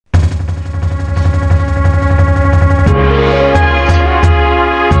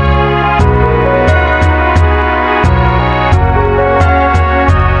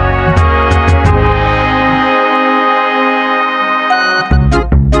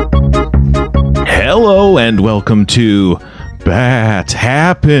Hello and welcome to Bat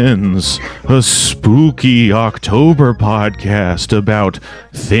Happens, a spooky October podcast about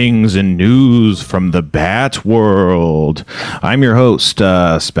things and news from the Bat world. I'm your host,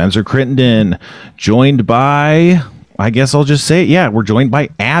 Spencer Crittenden, joined by, I guess I'll just say it, we're joined by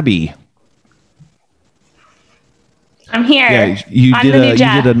Abby. I'm here. Yeah, you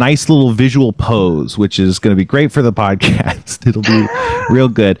did a nice little visual pose, which is going to be great for the podcast. It'll be real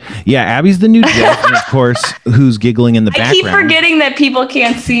good. Yeah, Abby's the new Jeff, and of course, who's giggling in the background. I keep forgetting that people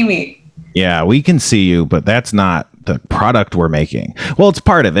can't see me. Yeah, we can see you, but that's not the product we're making. Well, it's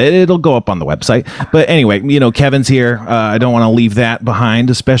part of it. It'll go up on the website. But anyway, Kevin's here. I don't want to leave that behind,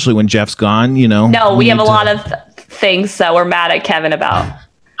 especially when Jeff's gone. No, we have a lot of things that we're mad at Kevin about.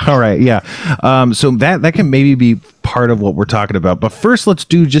 All right, yeah. So that can maybe be part of what we're talking about. But first, let's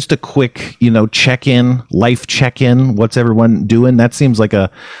do just a quick, check-in, life check-in. What's everyone doing? That seems like a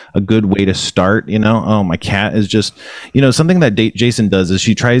good way to start, Oh, my cat is just, something that Jason does is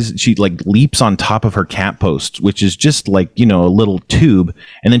she leaps on top of her cat post, which is just like, a little tube.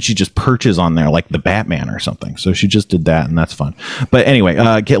 And then she just perches on there like the Batman or something. So she just did that, and that's fun. But anyway,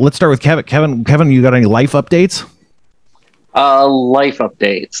 let's start with Kevin. Kevin, you got any life updates? Life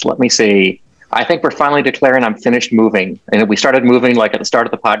updates. Let me see. I think we're finally declaring I'm finished moving. And we started moving like at the start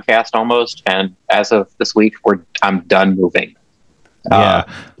of the podcast almost. And as of this week, I'm done moving. Yeah.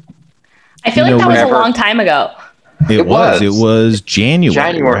 I feel like that was a long time ago. It was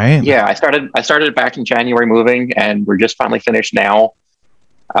January, right? Yeah, I started back in January moving, and we're just finally finished now.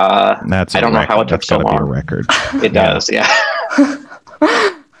 I don't know how it took so long. Be a record. It does, yeah.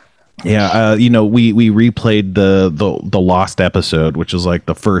 Yeah, we replayed the lost episode, which was like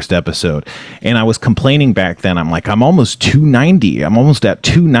the first episode, and I was complaining back then. I'm like, I'm almost 290. I'm almost at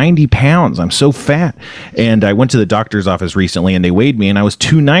 290 pounds. I'm so fat. And I went to the doctor's office recently, and they weighed me, and I was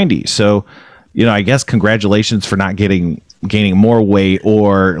 290. So, I guess congratulations for not gaining more weight,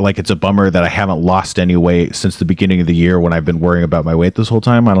 or like it's a bummer that I haven't lost any weight since the beginning of the year when I've been worrying about my weight this whole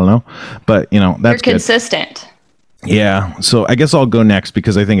time. I don't know, but that's You're consistent. Good. Yeah, so I guess I'll go next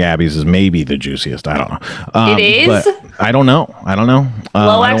because I think Abby's is maybe the juiciest. I don't know. It is? But I don't know.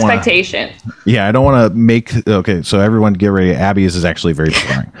 Low expectation. I don't want to make... Okay, so everyone get ready. Abby's is actually very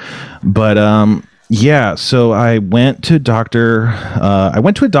boring. But so I went to a doctor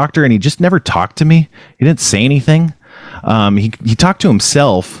and he just never talked to me. He didn't say anything. He talked to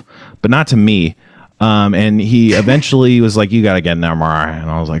himself, but not to me. And he eventually was like, you got to get an MRI.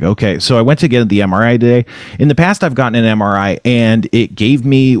 And I was like, okay. So I went to get the MRI today. In the past, I've gotten an MRI and it gave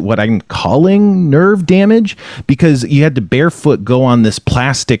me what I'm calling nerve damage because you had to barefoot go on this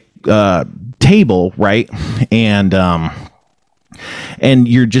plastic table, right? And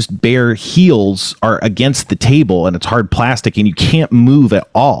your just bare heels are against the table and it's hard plastic and you can't move at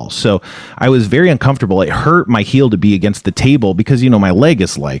all. So I was very uncomfortable. It hurt my heel to be against the table because, my leg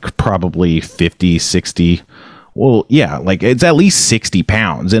is like probably 50, 60. Well, yeah, like it's at least 60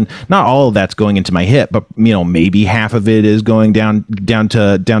 pounds, and not all of that's going into my hip, but maybe half of it is going down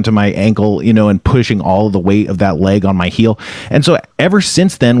to my ankle, and pushing all of the weight of that leg on my heel. And so ever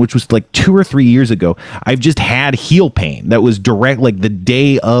since then, which was like 2 or 3 years ago, I've just had heel pain that was direct, like the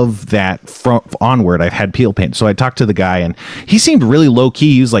day of that onward, I've had heel pain. So I talked to the guy and he seemed really low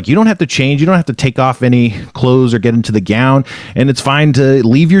key. He was like, you don't have to change. You don't have to take off any clothes or get into the gown, and it's fine to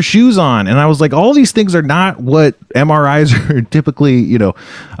leave your shoes on. And I was like, all these things are not what MRIs are typically,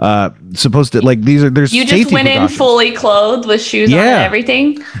 supposed to, like, there's you just went in fully clothed with shoes on and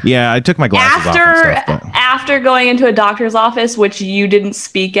everything. Yeah, I took my glasses off and stuff, after going into a doctor's office, which you didn't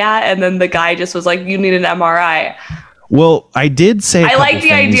speak at, and then the guy just was like, you need an MRI. Well, I did say I like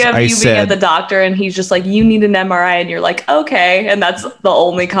the idea of you being at the doctor and he's just like, you need an MRI, and you're like, okay, and that's the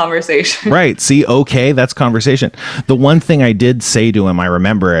only conversation. Right. See, okay, that's conversation. The one thing I did say to him, I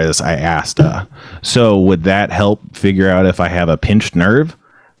remember, is I asked, so would that help figure out if I have a pinched nerve?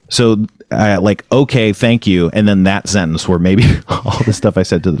 So okay, thank you. And then that sentence where maybe all the stuff I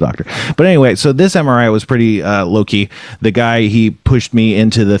said to the doctor. But anyway, so this MRI was pretty low key. The guy, he pushed me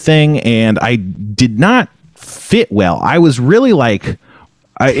into the thing and I did not fit well. I was really like,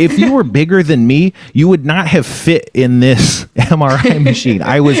 if you were bigger than me, you would not have fit in this MRI machine.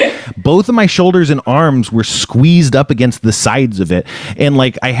 Both of my shoulders and arms were squeezed up against the sides of it. And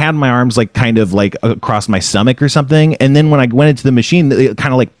like, I had my arms like kind of like across my stomach or something. And then when I went into the machine, it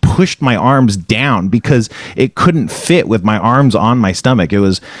kind of like pushed my arms down because it couldn't fit with my arms on my stomach. It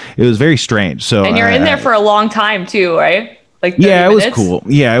was very strange. So, and you're in there for a long time too, right? Like 30 yeah, it minutes? was cool.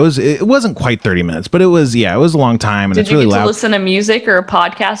 Yeah, it wasn't quite 30 minutes, but it was a long time, and Did it's really you get loud. to listen to music or a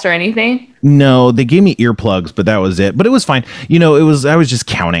podcast or anything? No, they gave me earplugs, but that was it. But it was fine. I was just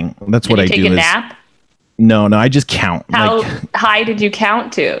counting. That's what I do. Did you take a nap? No, I just count. How high did you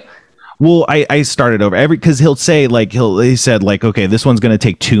count to? Well, I started over because he'll say like he said like, okay, this one's going to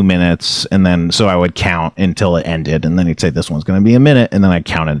take 2 minutes, and then so I would count until it ended, and then he'd say this one's going to be a minute, and then I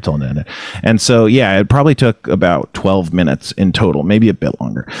counted until it ended, and so yeah, it probably took about 12 minutes in total, maybe a bit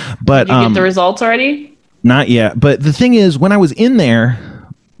longer. But did you get the results already? Not yet. But the thing is, when I was in there,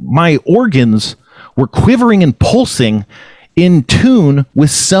 my organs were quivering and pulsing in tune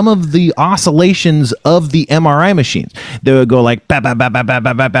with some of the oscillations of the MRI machines. They would go like ba ba ba ba ba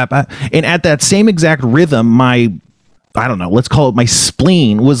ba ba ba ba, and at that same exact rhythm, my let's call it my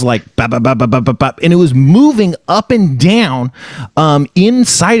spleen was like ba ba ba ba ba ba ba, and it was moving up and down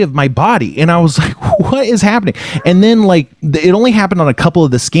inside of my body, and I was like, what is happening? And then like it only happened on a couple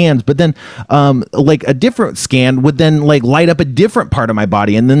of the scans, but then like a different scan would then like light up a different part of my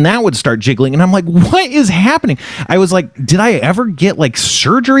body, and then that would start jiggling, and I'm like, what is happening? I was like, did I ever get like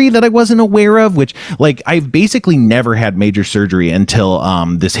surgery that I wasn't aware of? Which like I've basically never had major surgery until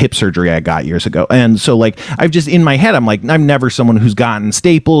this hip surgery I got years ago, and so like I've just in my head I'm like, I'm never someone who's gotten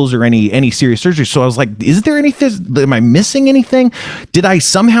staples or any serious surgery. So I was like, is there anything? Am I missing anything? Did I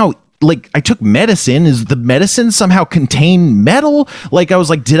somehow like I took medicine? Is the medicine somehow contain metal? Like I was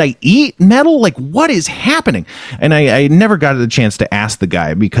like, did I eat metal? Like what is happening? And I never got the chance to ask the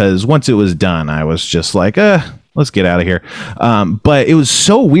guy because once it was done, I was just like, let's get out of here. But it was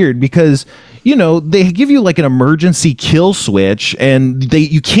so weird because you know, they give you like an emergency kill switch and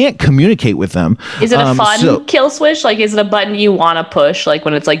you can't communicate with them. Is it a fun kill switch? Like, is it a button you want to push? Like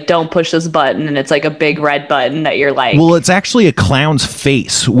when it's like, don't push this button and it's like a big red button that you're like. Well, it's actually a clown's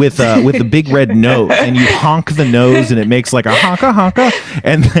face with a big red nose, and you honk the nose and it makes like a honka honka,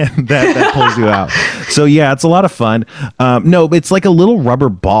 and then that pulls you out. So yeah, it's a lot of fun. No, it's like a little rubber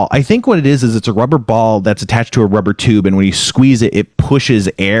ball. I think what it is it's a rubber ball that's attached to a rubber tube, and when you squeeze it, it pushes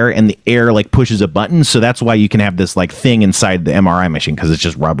air, and the air like pushes a button. So that's why you can have this like thing inside the MRI machine, because it's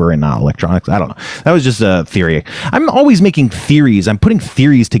just rubber and not electronics. I don't know. That was just a theory. I'm always making theories. I'm putting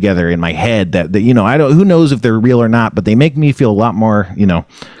theories together in my head that you know, I don't, who knows if they're real or not, but they make me feel a lot more, you know,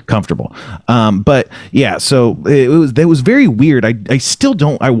 comfortable. But yeah, so it was very weird. I still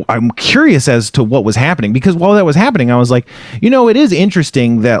don't, I'm curious as to what was happening, because while that was happening, I was like, you know, it is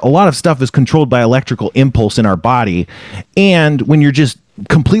interesting that a lot of stuff is controlled by electrical impulse in our body. And when you're just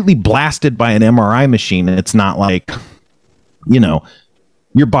completely blasted by an MRI machine, it's not like, you know,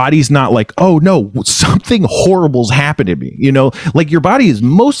 your body's not like, oh no, something horrible's happened to me. You know, like your body is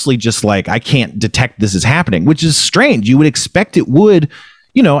mostly just like, I can't detect this is happening, which is strange. You would expect it would,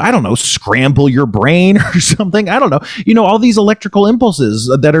 you know, I don't know, scramble your brain or something. I don't know. You know, all these electrical impulses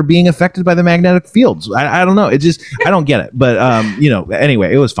that are being affected by the magnetic fields. I don't know. It just, I don't get it. But, you know,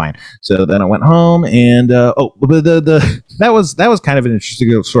 anyway, it was fine. So then I went home and, that was kind of an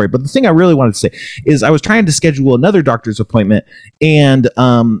interesting story. But the thing I really wanted to say is I was trying to schedule another doctor's appointment, and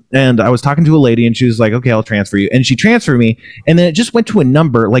I was talking to a lady, and she was like, okay, I'll transfer you. And she transferred me, and then it just went to a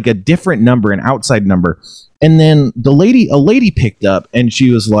number, like a different number, an outside number. And then a lady picked up, and she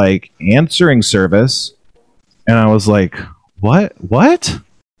was like, answering service. And I was like, what?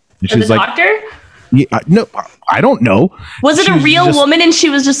 And she was like, doctor? Yeah, no, I don't know. Was it a real woman? And she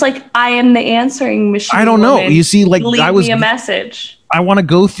was just like, I am the answering machine. I don't know. You see, like, leave me a message. I want to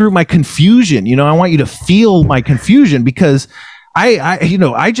go through my confusion. You know, I want you to feel my confusion, because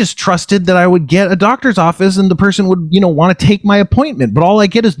I just trusted that I would get a doctor's office and the person would, you know, want to take my appointment. But all I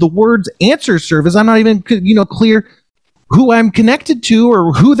get is the words answer service. I'm not even, you know, clear who I'm connected to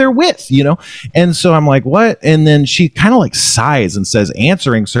or who they're with, you know? And so I'm like, what? And then she kind of like sighs and says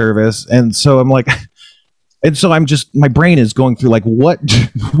answering service. And so I'm like, and so I'm just, my brain is going through like, what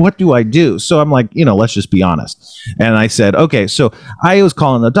do I do? So I'm like, you know, let's just be honest. And I said, okay, so I was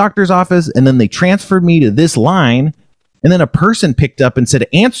calling the doctor's office, and then they transferred me to this line. And then a person picked up and said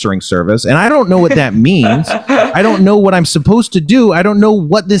answering service. And I don't know what that means. I don't know what I'm supposed to do. I don't know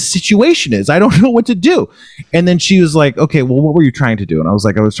what this situation is. I don't know what to do. And then she was like, okay, well, what were you trying to do? And I was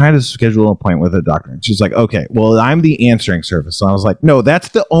like, I was trying to schedule an appointment with a doctor. And she's like, okay, well, I'm the answering service. So I was like, no, that's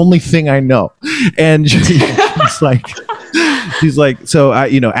the only thing I know. And she's like, so I,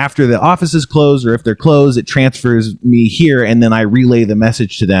 you know, after the office is closed, or if they're closed, it transfers me here. And then I relay the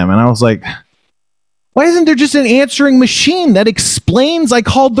message to them. And I was like, why isn't there just an answering machine that explains I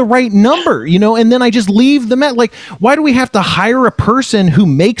called the right number, you know, and then I just leave them at, like, why do we have to hire a person who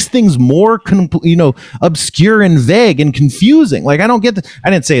makes things more, you know, obscure and vague and confusing? Like, I don't get I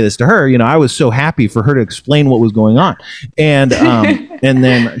didn't say this to her, you know, I was so happy for her to explain what was going on. And, and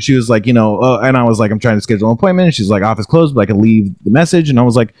then she was like, you know, and I was like, I'm trying to schedule an appointment. And she's like, office closed, but I can leave the message. And I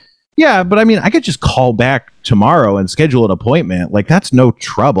was like, yeah, but I mean, I could just call back tomorrow and schedule an appointment. Like, that's no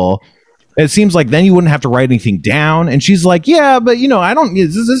trouble. It seems like then you wouldn't have to write anything down. And she's like, yeah, but I don't,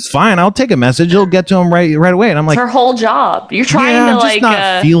 this is fine. I'll take a message. It'll get to him right away. And I'm like, it's her whole job. You're trying to I'm just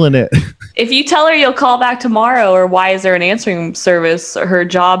not feeling it. If you tell her you'll call back tomorrow, or why is there an answering service, her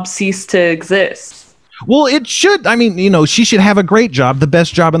job ceased to exist. Well, it should. I mean, she should have a great job, the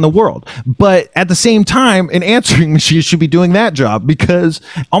best job in the world. But at the same time, an answering machine should be doing that job, because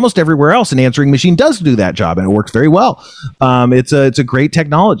almost everywhere else, an answering machine does do that job, and it works very well. It's a great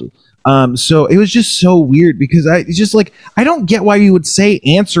technology. So it was just so weird, because I don't get why you would say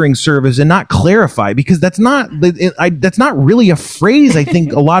answering service and not clarify, because that's not really a phrase I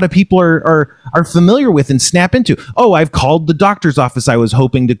think a lot of people are familiar with and snap into. Oh, I've called the doctor's office I was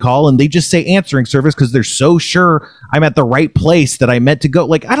hoping to call, and they just say answering service because they're so sure I'm at the right place that I meant to go.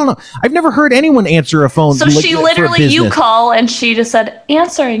 Like, I don't know. I've never heard anyone answer a phone. So she literally, you call and she just said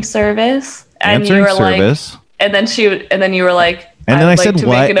answering service, and answering you were service. Like, and then you were like, and then I said,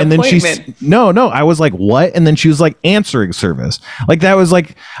 what? And then no, I was like, what? And then she was like, answering service. Like, that was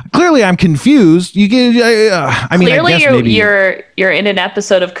like, clearly I'm confused. You get, clearly you're in an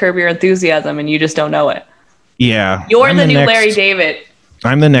episode of Curb Your Enthusiasm and you just don't know it. Yeah. You're the new Larry David.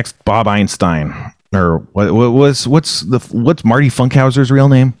 I'm the next Bob Einstein. Or what's Marty Funkhauser's real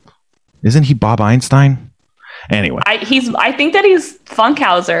name? Isn't he Bob Einstein? Anyway. I think that he's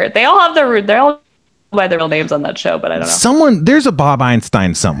Funkhauser. They all have they're all by their real names on that show, but I don't know. There's a Bob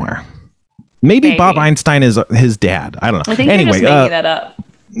Einstein somewhere. Maybe Bob Einstein is his dad. I don't know. I think anyway, they're just making that up.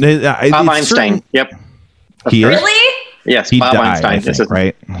 Bob Einstein. Yep. He is? Really? Yes. He Bob died, Einstein. I think,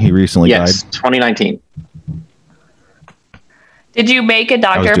 right? He recently died. Yes, 2019. Did you make a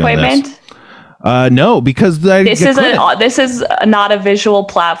doctor appointment? No, because this is not a visual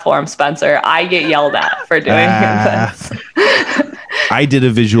platform, Spencer. I get yelled at for doing this. I did a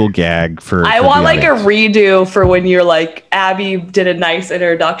visual gag for. I want like a redo for when you're like, Abby did a nice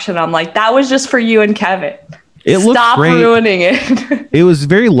introduction. I'm like, that was just for you and Kevin. Stop ruining it. It was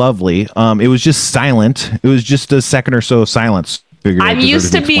very lovely. It was just silent. It was just a second or so of silence. I'm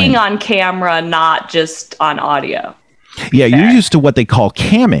used to being on camera, not just on audio. Yeah, you're used to what they call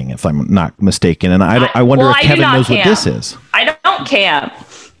camming, if I'm not mistaken. And I wonder if Kevin knows what this is. I don't cam.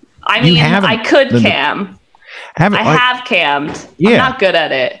 I mean, I could cam. I have cammed. Yeah. I'm not good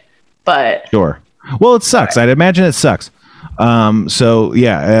at it, but sure. Well, it sucks. I'd imagine it sucks. So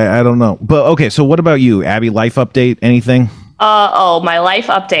yeah, I don't know. But okay, so what about you, Abby? Life update? Anything? My life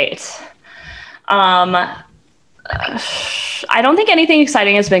update. I don't think anything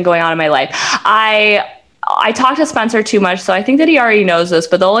exciting has been going on in my life. I talked to Spencer too much, so I think that he already knows this,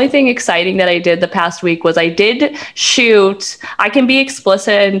 but the only thing exciting that I did the past week was I did shoot. I can be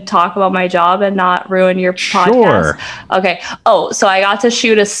explicit and talk about my job and not ruin your podcast. Okay. Oh, so I got to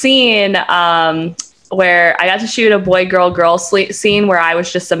shoot a scene where I got to shoot a boy-girl scene where I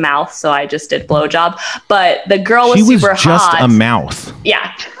was just a mouth, so I just did blowjob. But the girl was super hot. She was just a mouth.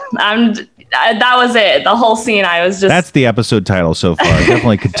 Yeah. That was it. The whole scene, I was just... That's the episode title so far.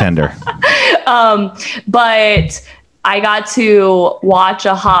 Definitely contender. But I got to watch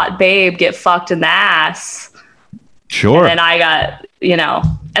a hot babe get fucked in the ass. Sure. And then I got,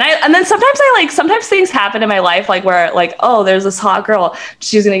 and then sometimes things happen in my life, like where like, oh, there's this hot girl.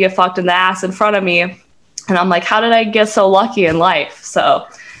 She's going to get fucked in the ass in front of me. And I'm like, how did I get so lucky in life? So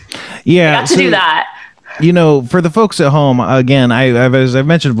yeah, I got to do that. For the folks at home, again, as I've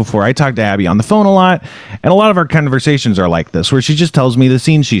mentioned before, I talk to Abby on the phone a lot, and a lot of our conversations are like this, where she just tells me the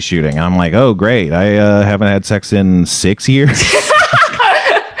scene she's shooting. And I'm like, oh, great. I haven't had sex in 6 years.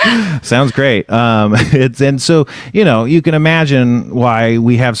 Sounds great. And so, you can imagine why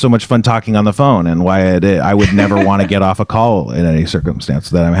we have so much fun talking on the phone, and why I would never want to get off a call in any circumstance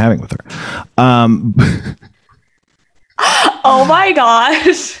that I'm having with her. Oh my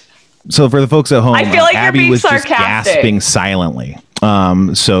gosh. So for the folks at home, I feel like Abby you're being was sarcastic. Just gasping silently.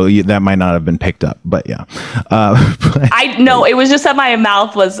 So that might not have been picked up, but yeah. I know it was just that my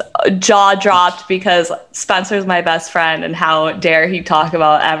mouth was jaw dropped because Spencer's my best friend, and how dare he talk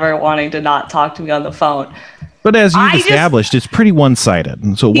about ever wanting to not talk to me on the phone. But as you've established, it's pretty one-sided.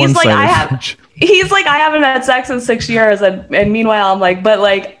 And so he's like, I haven't had sex in 6 years, and meanwhile I'm like, but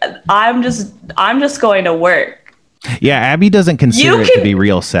like I'm just going to work. Yeah, Abby doesn't consider it to be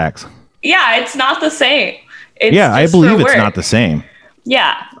real sex. Yeah, it's not the same. I believe it's not the same.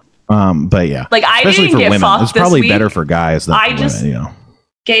 Yeah. But yeah. Like I especially didn't for get women. fucked It's probably this week. better for guys than for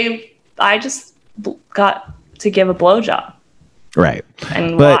women, I just got to give a blowjob. Right.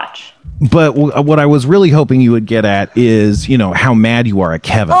 And watch. But what I was really hoping you would get at is, how mad you are at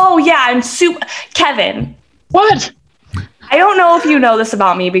Kevin. Oh yeah, I'm Kevin. What? I don't know if you know this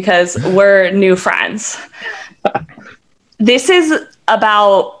about me because we're new friends. This is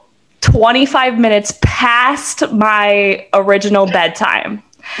about 25 minutes past my original bedtime.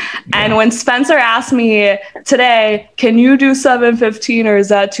 And when Spencer asked me today, can you do 7:15 or is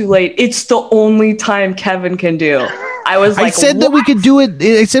that too late? It's the only time Kevin can do. I was like, I said that we could do it.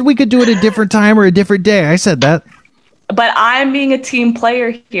 I said we could do it a different time or a different day. I said that. But I'm being a team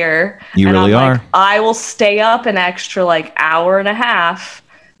player here. You and really I'm are. like, I will stay up an extra like hour and a half.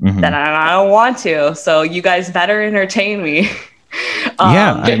 That I don't want to. So you guys better entertain me.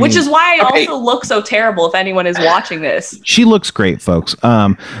 Which is why I also look so terrible if anyone is watching this. She looks great, folks.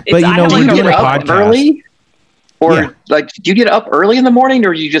 But you know, Do we're you doing get a up podcast. early? Or Yeah. like, do you get up early in the morning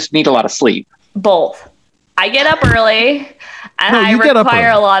or you just need a lot of sleep? Both. I get up early and No, I you get up require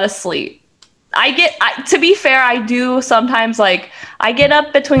early. a lot of sleep. To be fair, I do sometimes I get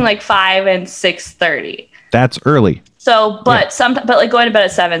up between like 5 and 6:30. That's early. So, but like going to bed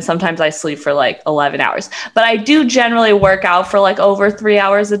at 7, sometimes I sleep for like 11 hours. But I do generally work out for like over 3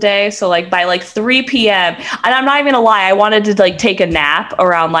 hours a day. So like by like 3 p.m. and I'm not even gonna lie, I wanted to like take a nap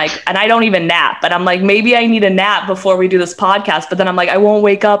around and I don't even nap, but I'm like, maybe I need a nap before we do this podcast. But then I'm like, I won't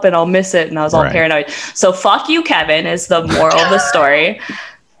wake up and I'll miss it. And I was all paranoid. So fuck you, Kevin, is the moral of the story.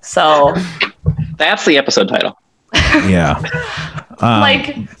 So That's the episode title. Yeah.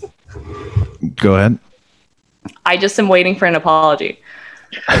 Go ahead. I just am waiting for an apology.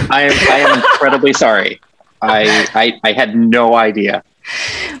 I am incredibly sorry. I had no idea.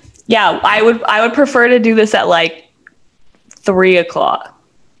 Yeah, I would prefer to do this at like 3 o'clock.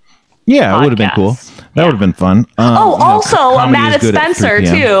 Yeah, it would have been cool. That would have been fun. Also, I'm comedy mad is at good at 3 Spencer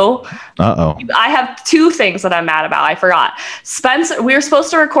p.m. too. Uh-oh. I have 2 things that I'm mad about. I forgot. Spencer, we were supposed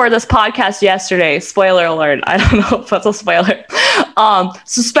to record this podcast yesterday. Spoiler alert. I don't know if that's a spoiler.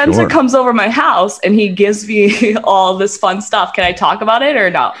 So Spencer comes over my house and he gives me all this fun stuff. Can I talk about it or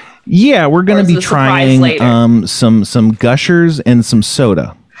no? Yeah, we're Or going is to it be a surprise trying later? some Gushers and some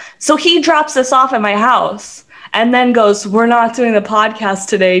soda. So he drops this off at my house and then goes, we're not doing the podcast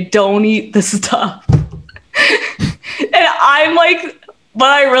today. Don't eat this stuff. And I'm like, but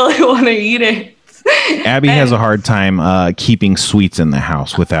I really want to eat it. Abby has a hard time keeping sweets in the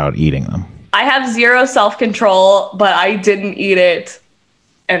house without eating them. I have zero self-control, but I didn't eat it.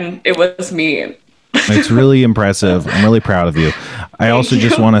 And it was mean. It's really impressive. I'm really proud of you. I also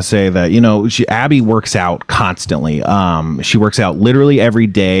just want to say that, Abby works out constantly. She works out literally every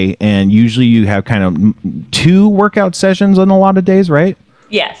day. And usually you have kind of 2 workout sessions on a lot of days, right?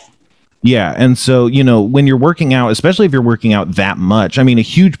 Yes. Yeah. And so, when you're working out, especially if you're working out that much, I mean, a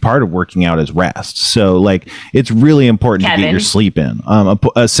huge part of working out is rest. So like, it's really important to get your sleep in.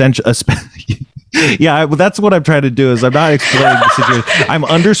 Yeah, that's what I'm trying to do is I'm not explaining the situation. I'm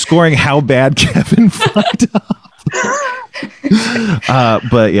underscoring how bad Kevin fucked up.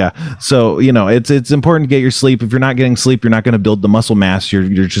 But yeah, so it's important to get your sleep. If you're not getting sleep, you're not going to build the muscle mass.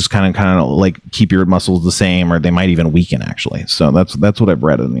 You're just kind of like keep your muscles the same, or they might even weaken actually. So that's what I've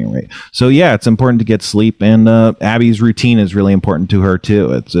read anyway. So yeah, it's important to get sleep, and Abby's routine is really important to her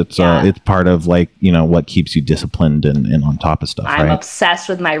too. It's part of what keeps you disciplined and on top of stuff. I'm obsessed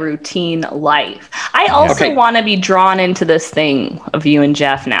with my routine life. I also want to be drawn into this thing of you and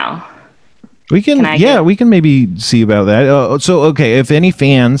Jeff now. We can maybe see about that. If any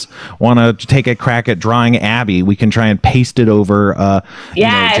fans want to take a crack at drawing Abby, we can try and paste it over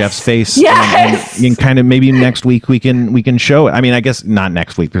Jeff's face. Yes. And kind of maybe next week we can show it. I mean, I guess not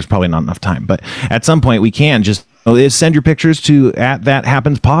next week. There's probably not enough time, but at some point we can just send your pictures to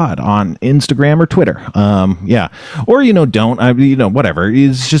 @ThatHappensPod on Instagram or Twitter. Or don't. Whatever.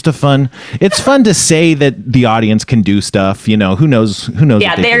 It's just it's fun to say that the audience can do stuff. Who knows?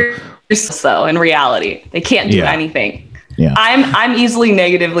 Yeah, they're so in reality they can't do anything. Yeah, I'm easily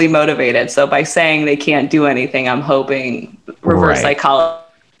negatively motivated, so by saying they can't do anything, I'm hoping reverse psychology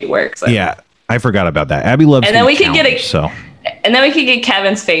works. Yeah, I forgot about that. Abby loves and then we could get so and then we could get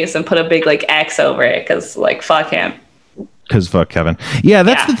Kevin's face and put a big X over it because fuck him. Because fuck Kevin. Yeah,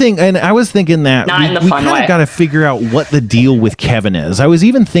 that's the thing. And I was thinking that we kind of got to figure out what the deal with Kevin is. I was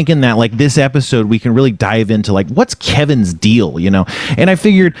even thinking that this episode, we can really dive into what's Kevin's deal, And I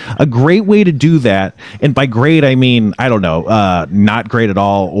figured a great way to do that, and by great, I mean, I don't know, not great at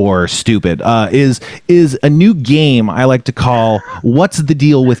all or stupid, is a new game I like to call What's the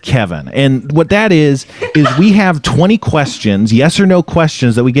Deal with Kevin? And what that is we have 20 questions, yes or no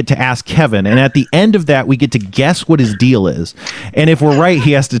questions that we get to ask Kevin. And at the end of that, we get to guess what his deal is. And if we're right,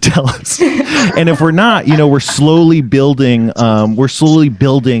 he has to tell us. And if we're not, we're slowly building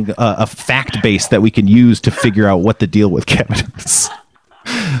a fact base that we can use to figure out what the deal with Kevin is.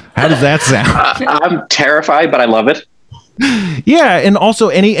 How does that sound? I'm terrified, but I love it. Yeah, and also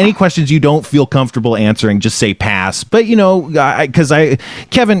any questions you don't feel comfortable answering, just say pass. But because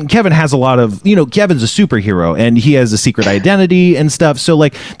Kevin has a lot of Kevin's a superhero and he has a secret identity and stuff. So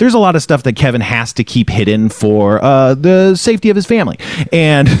like, there's a lot of stuff that Kevin has to keep hidden for the safety of his family,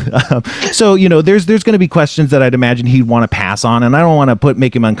 and so there's going to be questions that I'd imagine he'd want to pass on, and I don't want to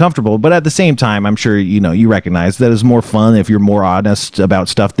make him uncomfortable. But at the same time, I'm sure you recognize that it's more fun if you're more honest about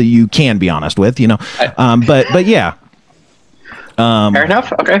stuff that you can be honest with. But yeah. Fair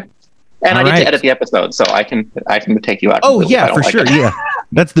enough. Okay. And I need to edit the episode, so I can take you out. Oh yeah, for sure. Yeah,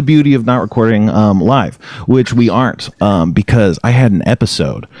 that's the beauty of not recording live, which we aren't, because I had an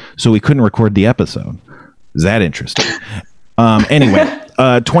episode, so we couldn't record the episode. Is that interesting? Anyway,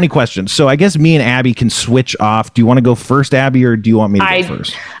 20 questions. So I guess me and Abby can switch off. Do you want to go first, Abby, or do you want me to go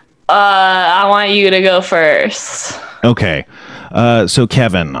first? I want you to go first. Okay. So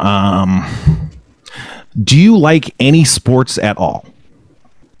Kevin, do you like any sports at all?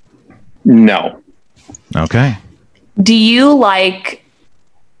 No. Okay. Do you like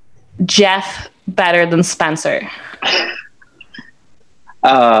Jeff better than Spencer?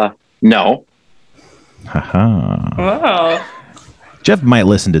 No. Haha. Oh. Jeff might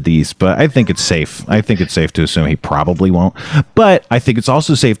listen to these, but I think it's safe. I think it's safe to assume he probably won't. But I think it's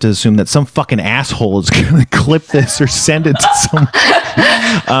also safe to assume that some fucking asshole is going to clip this or send it to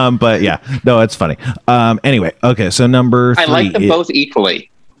someone. But yeah, no, it's funny. Anyway, okay, so number 3. I like them both equally.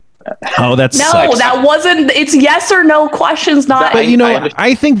 Oh, that's no, sucks. that wasn't. It's yes or no questions, not. But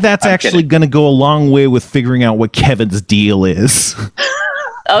I think that's actually going to go a long way with figuring out what Kevin's deal is.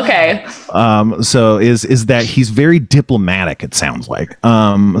 Okay. So is that he's very diplomatic, it sounds like.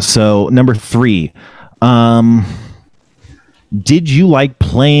 So number 3, did you like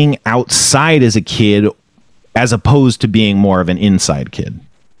playing outside as a kid as opposed to being more of an inside kid?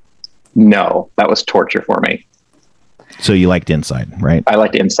 No, that was torture for me. So you liked inside, right? I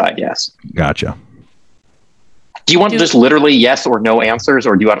liked inside, yes. Gotcha. Do you want just literally yes or no answers,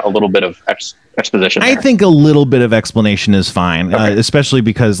 or do you want a little bit of exposition there? I think a little bit of explanation is fine, okay. Especially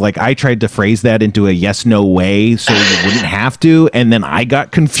because I tried to phrase that into a yes-no way so you wouldn't have to, and then I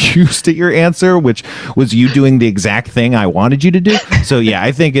got confused at your answer, which was you doing the exact thing I wanted you to do. So yeah,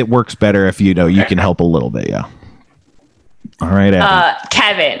 I think it works better if you can help a little bit, yeah. All right, Abby.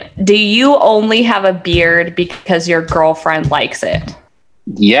 Kevin, do you only have a beard because your girlfriend likes it?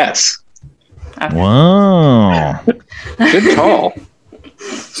 Yes. Okay. Wow. Good call.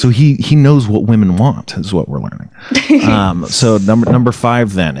 So he knows what women want, is what we're learning. So number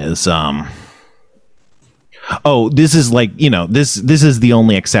 5 then is this is this is the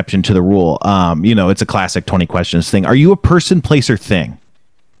only exception to the rule. It's a classic 20 questions thing. Are you a person, place, or thing?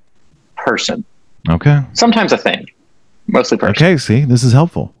 Person. Okay. Sometimes a thing. Mostly person. Okay, see, this is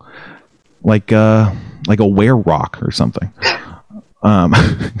helpful. Like a were rock or something. All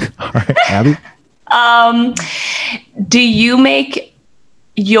right, Abby. Do you make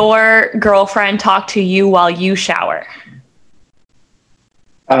your girlfriend talk to you while you shower?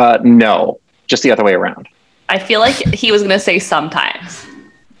 No, just the other way around. I feel like he was going to say sometimes.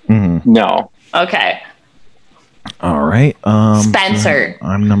 Mm-hmm. No. Okay. All right. Spencer. So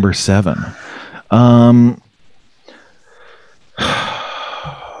I'm number 7.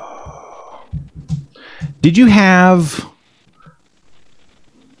 Did you have...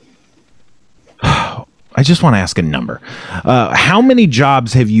 I just want to ask a number. How many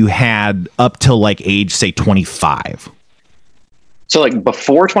jobs have you had up till age, say, 25? So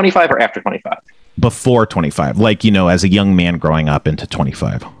before 25 or after 25? Before 25, as a young man growing up into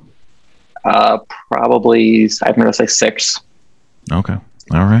 25. Probably, I'm going to say 6. Okay.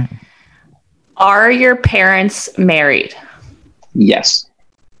 All right. Are your parents married? Yes.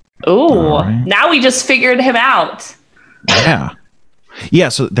 Ooh, right. Now we just figured him out. Yeah. Yeah,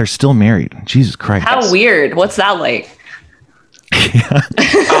 so they're still married. Jesus Christ. How weird. What's that like? Yeah.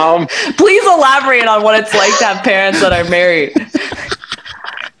 Please elaborate on what it's like to have parents that are married.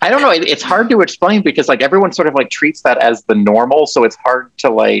 I don't know. It's hard to explain because everyone sort of treats that as the normal. So it's hard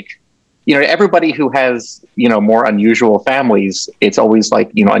to everybody who has, more unusual families, it's always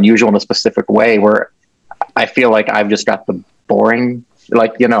unusual in a specific way where I feel like I've just got the boring,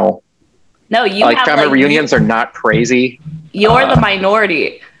 No, you have family reunions are not crazy. You're the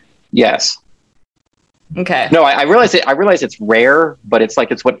minority. Yes. Okay. No, I realize it. I realize it's rare, but it's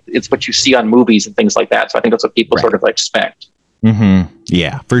what you see on movies and things like that. So I think that's what people sort of expect. Mm-hmm.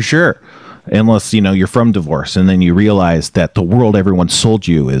 Yeah, for sure. Unless you're from divorce, and then you realize that the world everyone sold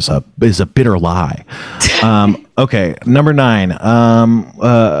you is a bitter lie. Okay, number 9.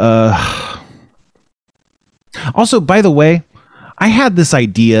 Also, by the way, I had this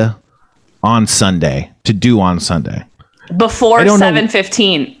idea on Sunday to do on Sunday. Before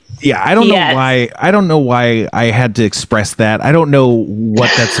 7:15. Yeah, I don't know why. I don't know why I had to express that. I don't know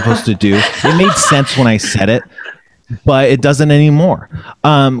what that's supposed to do. It made sense when I said it, but it doesn't anymore.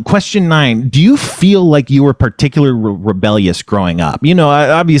 Question 9: do you feel like you were particularly rebellious growing up? You know,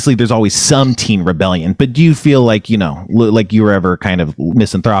 obviously there's always some teen rebellion, but do you feel like, you know, like you were ever kind of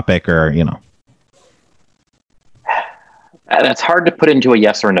misanthropic or, you know? That's hard to put into a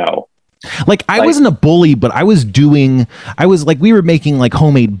yes or no. Like I wasn't a bully, but we were making like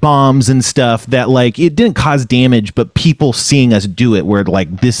homemade bombs and stuff that like it didn't cause damage, but people seeing us do it were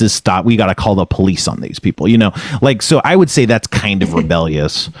like, this is stop. We got to call the police on these people, you know, like, so I would say that's kind of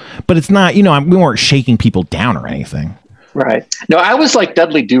rebellious, but it's not, you know, we weren't shaking people down or anything. Right. No, I was like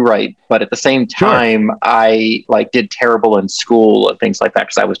Dudley Do-Right, but at the same time, sure. I like did terrible in school and things like that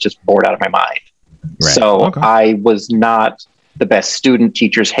because I was just bored out of my mind. Right. So okay. I was not the best student.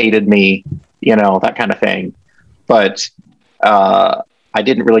 Teachers hated me, you know, that kind of thing. But I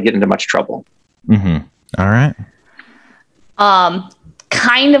didn't really get into much trouble. Mm-hmm. All right.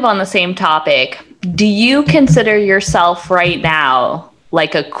 Kind of on the same topic. Do you consider yourself right now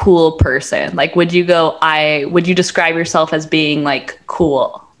like a cool person? Like, would you describe yourself as being like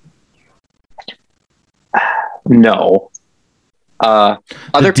cool? No.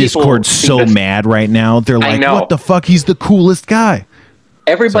 Other Discord's so mad right now. They're like, what the fuck? He's the coolest guy.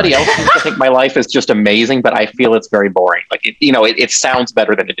 Everybody else seems to think my life is just amazing, but I feel it's very boring. Like, it sounds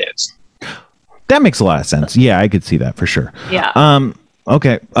better than it is. That makes a lot of sense. Yeah, I could see that for sure. Yeah.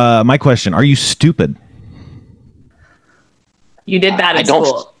 Okay. My question, are you stupid? You did bad in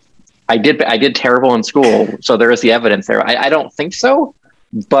school. I did terrible in school. So there is the evidence there. I don't think so,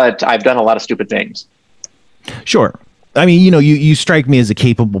 but I've done a lot of stupid things. Sure. I mean, you know, you strike me as a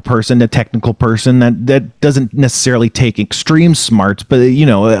capable person, a technical person that doesn't necessarily take extreme smarts, but, you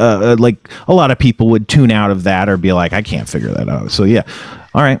know, like a lot of people would tune out of that or be like, I can't figure that out. So, yeah.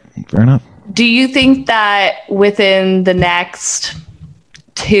 All right. Fair enough. Do you think that within the next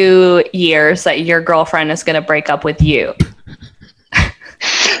 2 years that your girlfriend is going to break up with you?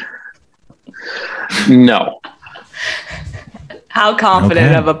 No. How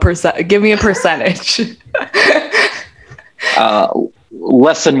confident of a percent? Give me a percentage.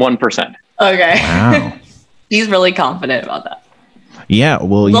 Less than 1%. Okay. Wow. He's really confident about that. Yeah.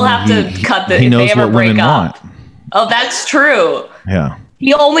 Well, we'll have to cut the. He if knows they ever what break women up. want. Oh, that's true. Yeah.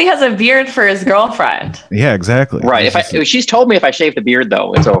 He only has a beard for his girlfriend. Yeah, exactly. Right. She's told me if I shave the beard,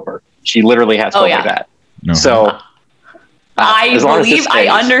 though, it's over. She literally has told me that. No. So. I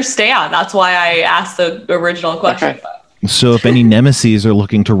understand. That's why I asked the original question. Okay. So if any nemesis are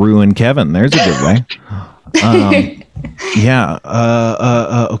looking to ruin Kevin, there's a good way. Yeah.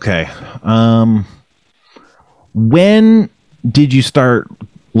 Okay. When did you start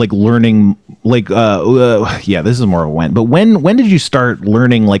like learning like yeah, this is more of when, but when did you start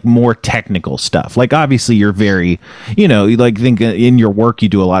learning like more technical stuff? Like obviously you're very, you know, you like think in your work you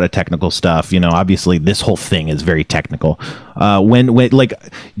do a lot of technical stuff, you know, obviously this whole thing is very technical. When like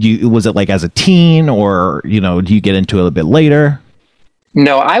was it like as a teen or, you know, do you get into it a bit later?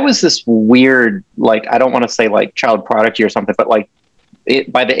 No, I was this weird, like, I don't want to say like child prodigy or something, but like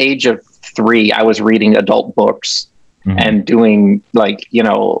by the age of 3, I was reading adult books and doing like, you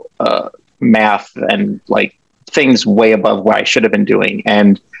know, math and like things way above what I should have been doing.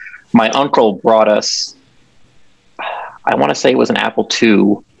 And my uncle brought us, I want to say it was an Apple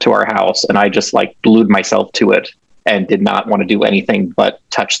II to our house. And I just like glued myself to it and did not want to do anything but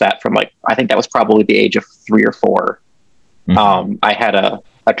touch that from like, I think that was probably the age of 3 or 4. I had a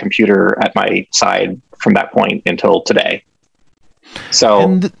computer at my side from that point until today. So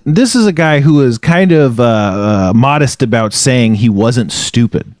and this is a guy who is kind of modest about saying he wasn't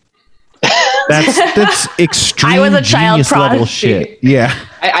stupid. That's extreme. I was a child prodigy. Level shit. Yeah.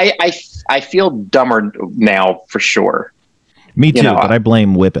 I feel dumber now for sure. Me too, but I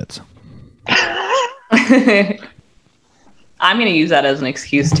blame whippets. I'm going to use that as an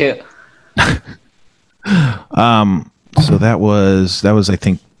excuse too. So that was I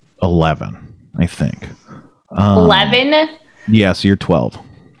think 11. I think 11. Yeah, so you're 12.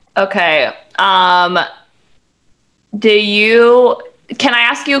 Okay. Can I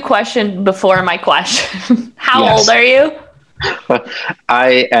ask you a question before my question? How old are you?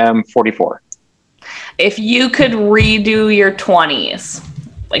 I am 44. If you could redo your 20s,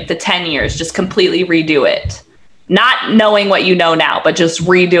 like the 10 years, just completely redo it. Not knowing what you know now, but just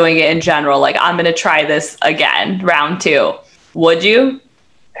redoing it in general. Like, I'm going to try this again, round 2. Would you?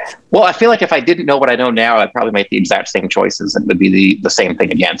 Well, I feel like if I didn't know what I know now, I'd probably make the exact same choices and it would be the same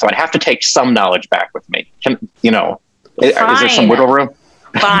thing again. So I'd have to take some knowledge back with me. Is there some wiggle room?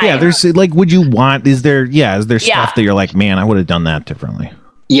 Fine. Yeah, there's like, would you want? Is there stuff that you're like, man, I would have done that differently?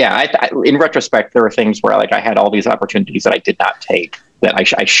 Yeah, in retrospect, there were things where like I had all these opportunities that I did not take that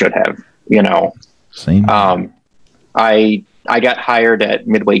I should have. You know, Same. I got hired at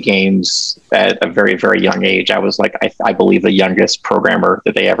Midway Games at a very, very young age. I was like, I believe the youngest programmer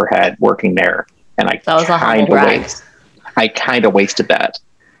that they ever had working there, and That was a humble brag. I kind of wasted that.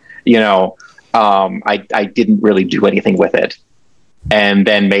 You know, I didn't really do anything with it, and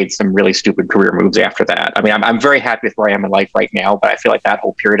then made some really stupid career moves after that. I mean, I'm very happy with where I am in life right now, but I feel like that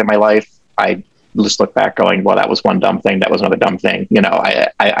whole period of my life, I just look back going, well, that was one dumb thing. That was another dumb thing. You know,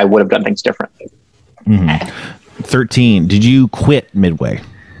 I would have done things differently. Mm-hmm. 13. Did you quit Midway?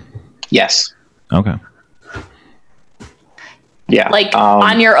 Yes. Okay. Yeah. Like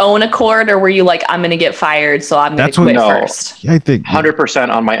on your own accord, or were you like, I'm going to get fired, so I'm going to quit first? I think 100%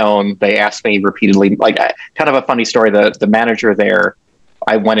 on my own. They asked me repeatedly, like kind of a funny story. The manager there,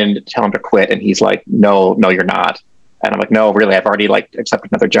 I went in to tell him to quit, and he's like, no, you're not. And I'm like, no, really, I've already like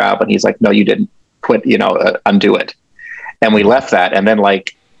accepted another job. And he's like, no, you didn't quit, undo it. And we left that. And then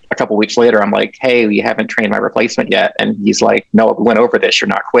like a couple weeks later, I'm like, hey, we haven't trained my replacement yet. And he's like, no, we went over this. You're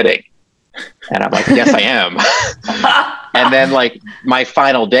not quitting. And I'm like, yes, I am. And then like my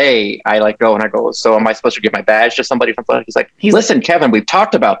final day, I like go and I go, so am I supposed to give my badge to somebody from? He's like, listen, Kevin, we've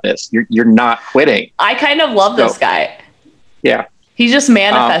talked about this. You're not quitting. I kind of love this guy. Yeah. He's just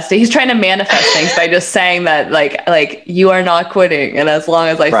manifesting. He's trying to manifest things by just saying that like you are not quitting. And as long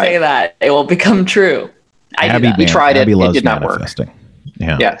as I say that, it will become true. We tried it. It did not work.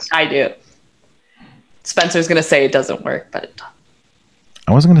 Yeah. Yes. I do. Spencer's going to say it doesn't work, but it does.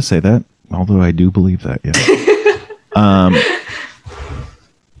 I wasn't going to say that, although I do believe that. Yeah.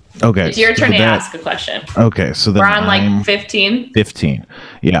 Okay. It's your turn to ask a question. Okay. So then we're on like 15. 15.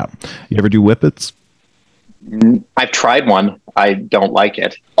 Yeah. You ever do whippets? I've tried one. I don't like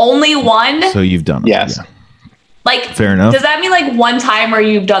it. Only one? So you've done it. Yes. Yeah. Like, fair enough. Does that mean like one time where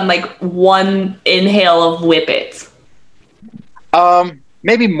you've done like one inhale of whippets?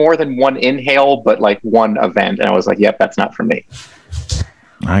 Maybe more than one inhale, but like one event. And I was like, yep, that's not for me.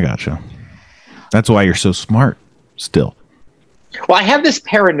 I gotcha. That's why you're so smart still. Well, I have this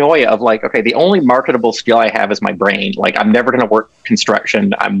paranoia of like, okay, the only marketable skill I have is my brain. Like, I'm never going to work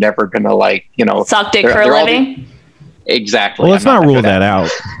construction. I'm never going to like, suck dick for a living. Exactly. Well, let's not rule that out.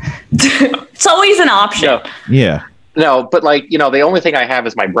 It's always an option. No. Yeah. No, but like, the only thing I have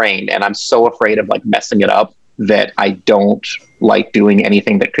is my brain, and I'm so afraid of like messing it up that I don't like doing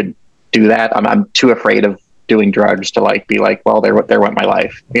anything that could do that. I'm too afraid of doing drugs to like be like, well, there went my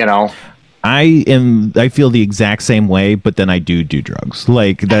life, I feel the exact same way, but then I do drugs.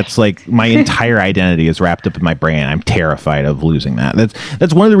 Like that's like my entire identity is wrapped up in my brain. I'm terrified of losing that.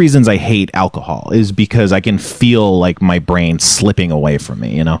 That's one of the reasons I hate alcohol, is because I can feel like my brain slipping away from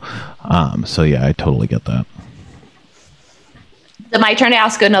me, So yeah, I totally get that. Is it my turn to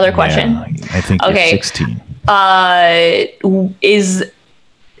ask another question? Yeah, I think you're 16.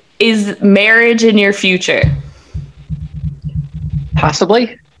 Is marriage in your future?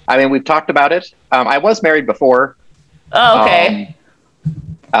 Possibly. I mean, we've talked about it. I was married before. Oh, okay.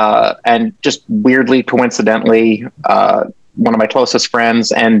 And just weirdly, coincidentally, one of my closest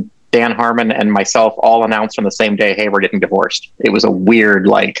friends and Dan Harmon and myself all announced on the same day, hey, we're getting divorced. It was a weird,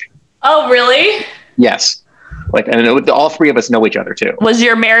 like... Oh, really? Yes. And all three of us know each other, too. Was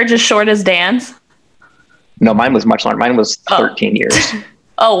your marriage as short as Dan's? No, mine was much longer. Mine was 13 years.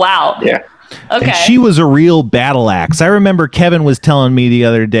 Oh, wow. Yeah. Okay. And she was a real battle axe. I remember Kevin was telling me the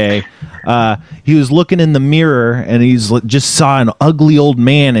other day, he was looking in the mirror and he's just saw an ugly old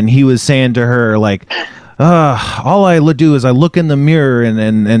man, and he was saying to her like, all I do is I look in the mirror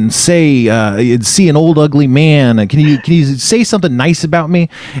and say, you'd see an old ugly man. Can you say something nice about me?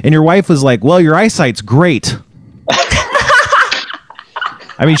 And your wife was like, well, your eyesight's great.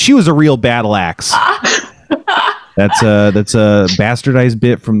 I mean, she was a real battle axe. That's a bastardized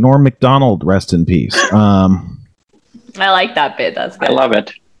bit from Norm Macdonald. Rest in peace. I like that bit. That's good. I love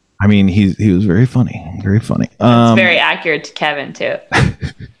it. I mean, he was very funny. Very funny. It's very accurate to Kevin too.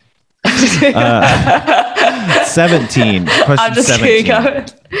 17. Question I'm just 17. kidding.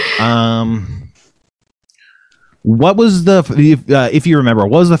 What was if you remember,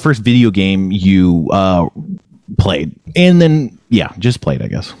 what was the first video game you played? And then just played, I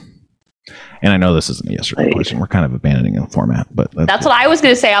guess. And I know this isn't a yes or no question. We're kind of abandoning the format, but that's what I was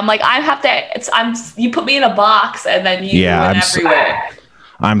going to say. I'm like, I have to. You put me in a box, and then you went everywhere.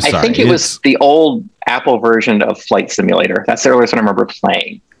 I'm sorry. I think it was the old Apple version of Flight Simulator. That's the earliest one I remember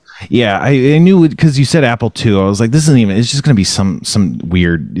playing. Yeah, I knew it because you said Apple II. I was like, this isn't even. It's just going to be some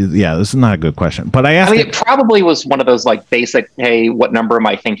weird. Yeah, this is not a good question. But I asked. I mean, it probably was one of those like basic. Hey, what number am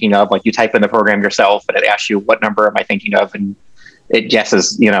I thinking of? Like you type in the program yourself, and it asks you what number am I thinking of, and it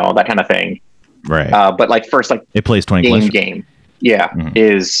guesses, that kind of thing. Right. But like first, like it plays 20 questions. Game. Yeah,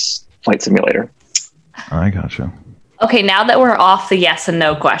 is Flight Simulator. I gotcha. Okay, now that we're off the yes and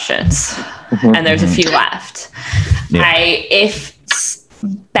no questions, and there's a few left, if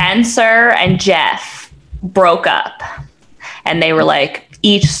Spencer and Jeff broke up and they were like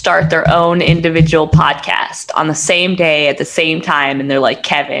each start their own individual podcast on the same day at the same time, and they're like,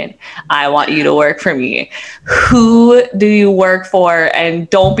 Kevin, I want you to work for me, who do you work for? And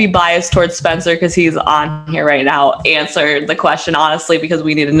don't be biased towards Spencer because he's on here right now. Answer the question honestly because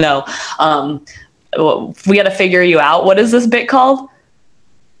we need to know. We got to figure you out. What is this bit called?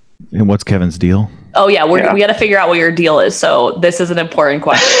 And what's Kevin's deal? Oh yeah, we got to figure out what your deal is. So this is an important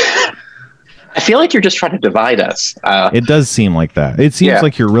question. I feel like you're just trying to divide us. It does seem like that. It seems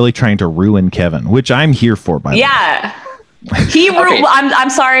like you're really trying to ruin Kevin, which I'm here for. By the way. I'm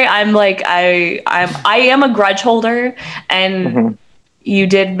sorry. I'm like I am a grudge holder, and you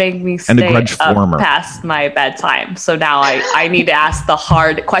did make me stay up past my bedtime. So now I need to ask the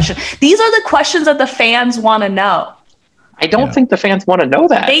hard question. These are the questions that the fans want to know. I don't think the fans want to know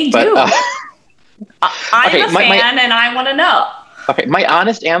that. They do. I'm a fan and I want to know. Okay, my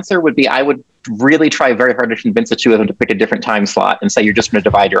honest answer would be I would really try very hard to convince the two of them to pick a different time slot and say you're just going to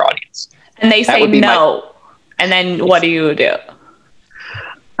divide your audience. And they say no. And then what do you do? It's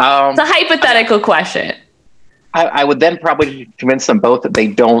a hypothetical question. I would then probably convince them both that they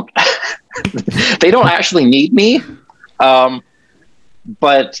don't actually need me.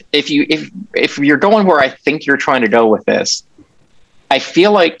 But if you're going where I think you're trying to go with this, I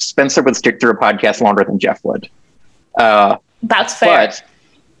feel like Spencer would stick through a podcast longer than Jeff would. That's fair.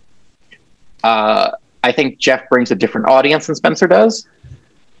 But I think Jeff brings a different audience than Spencer does.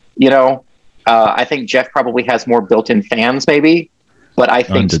 I think Jeff probably has more built-in fans, maybe, but I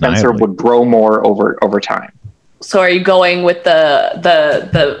think Spencer would grow more over time. So are you going with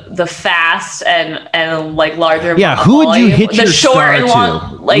the fast and like larger? Yeah, who would you hitch your star to?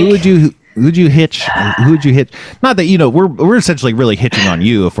 Who would you hitch? Not that we're essentially really hitching on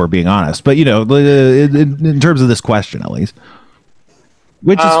you if we're being honest, but in terms of this question at least,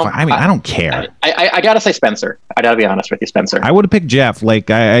 which is fine. I mean, I don't care. I gotta say Spencer. I gotta be honest with you, Spencer. I would have picked Jeff. Like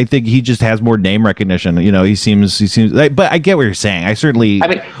I think he just has more name recognition. He seems like, but I get what you're saying. I does.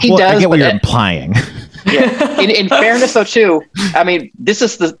 I get what you're implying. Yeah. In fairness, though, too, I mean, this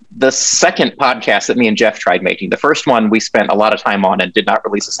is the second podcast that me and Jeff tried making. The first one we spent a lot of time on and did not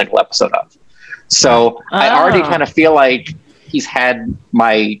release a single episode of. So I already kind of feel like he's had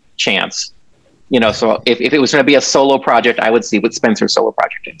my chance. So if it was going to be a solo project, I would see what Spencer's solo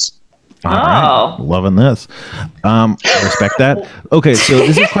project is. All right. Loving this. Respect that. Okay, so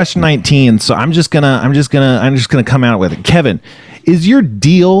this is question 19. So I'm just gonna come out with it. Kevin, is your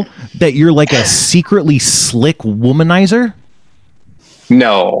deal that you're like a secretly slick womanizer?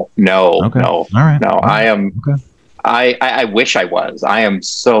 No. Okay. No. All right. No, all right. I am. Okay. I wish I was. I am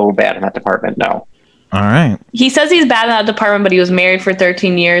so bad in that department. No. All right. He says he's bad in that department, but he was married for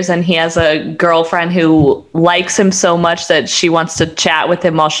 13 years and he has a girlfriend who likes him so much that she wants to chat with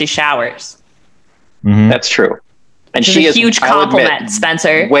him while she showers. Mm-hmm. That's true. And she is a huge compliment,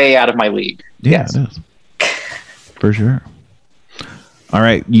 Spencer. Way out of my league. Yeah, yes. It is. For sure. All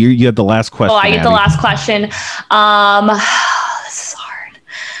right. You have the last question. I get the last question. This is hard.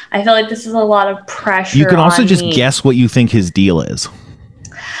 I feel like this is a lot of pressure. You can also just guess what you think his deal is.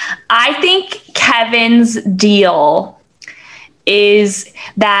 I think Kevin's deal is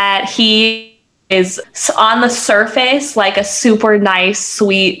that he is on the surface like a super nice,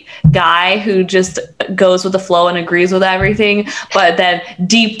 sweet guy who just goes with the flow and agrees with everything. But then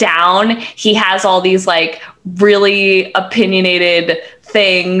deep down, he has all these like really opinionated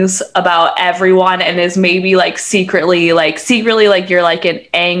things about everyone and is maybe like secretly like you're like an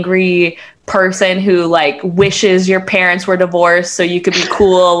angry person who like wishes your parents were divorced so you could be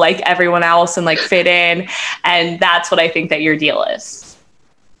cool like everyone else and like fit in. And that's what I think that your deal is.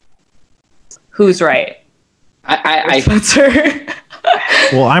 Who's right? Spencer.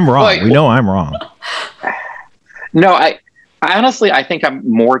 Well, I'm wrong. We know I'm wrong. No, I honestly, I think I'm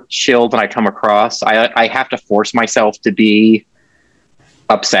more chill than I come across. I have to force myself to be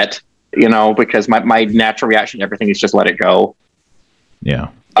upset, because my natural reaction to everything is just let it go. Yeah.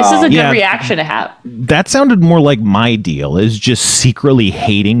 This is a good reaction to have. That sounded more like my deal, is just secretly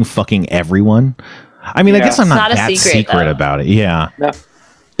hating fucking everyone. I mean, I guess I'm not that secret about it. Yeah.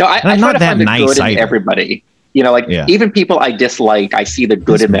 No, I'm not that nice either. Everybody. Like Yeah. even people I dislike, I see the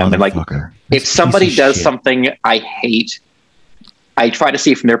good This in them. And like, motherfucker. if This somebody piece of does shit. something I hate, I try to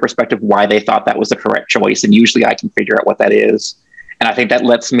see from their perspective why they thought that was the correct choice. And usually I can figure out what that is. And I think that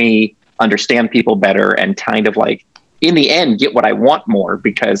lets me understand people better and kind of like, in the end, get what I want more,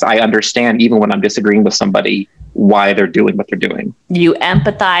 because I understand, even when I'm disagreeing with somebody, why they're doing what they're doing. You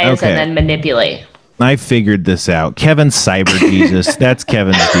empathize Okay. and then manipulate. I figured this out. Kevin Cyber Jesus. That's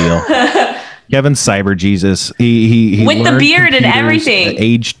Kevin's deal. Kevin Cyber Jesus. He With the learned beard and computers everything. At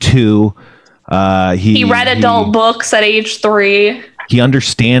age 2. He read adult books at age 3. He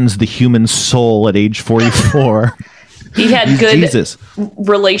understands the human soul at age 44. He had He's good Jesus.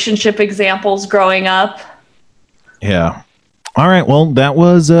 relationship examples growing up. Yeah. All right. Well, that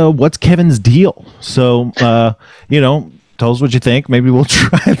was what's Kevin's deal. So, tell us what you think. Maybe we'll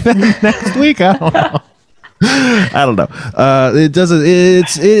try that next week. I don't know. I don't know. It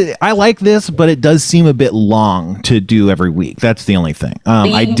doesn't. I like this, but it does seem a bit long to do every week. That's the only thing. But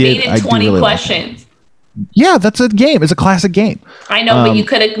you I made did. it 20 really like it. questions. Yeah, that's a game. It's a classic game. I know, but you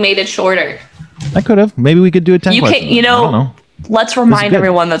could have made it shorter. I could have. Maybe we could do a 10 You questions. can, I don't know. let's remind good.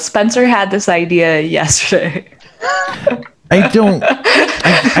 everyone that Spencer had this idea yesterday. I don't.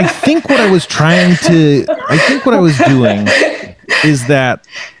 I think what I was trying to. I think what I was doing is that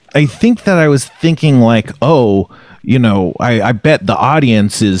I think that I was thinking like, oh, I bet the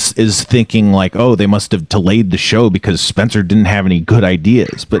audience is thinking like, oh, they must have delayed the show because Spencer didn't have any good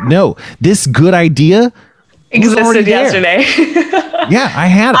ideas. But no, this good idea already Existed there. yesterday. Yeah, I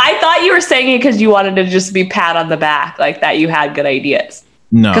had it. I thought you were saying it because you wanted to just be pat on the back, like that you had good ideas.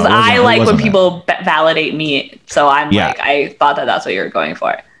 No, Because it wasn't- I it like when wasn't that. people validate me. So I'm Yeah. like, I thought that that's what you were going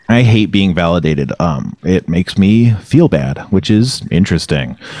for. I hate being validated. It makes me feel bad, which is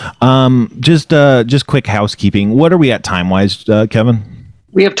interesting. Just quick housekeeping. What are we at time wise, Kevin?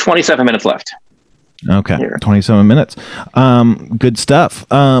 We have 27 minutes left. Okay, Here. 27 minutes. Good stuff.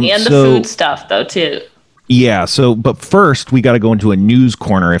 And the food stuff, though, too. Yeah. So, but first, we got to go into a news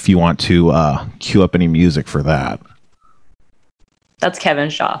corner. If you want to cue up any music for that. That's Kevin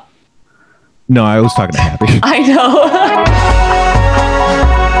Shaw. No, I was talking to Happy. I know.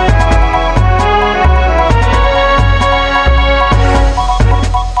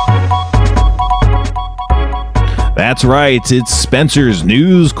 That's right. It's Spencer's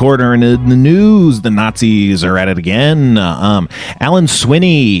News Corner, and in the news, the Nazis are at it again. Alan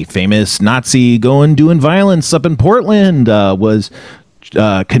Swinney, famous Nazi doing violence up in Portland, was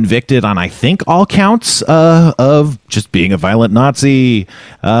convicted on, I think, all counts of just being a violent Nazi.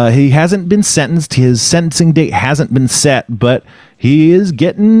 He hasn't been sentenced. His sentencing date hasn't been set, but he is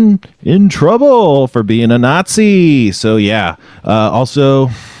getting in trouble for being a Nazi. So yeah. Also,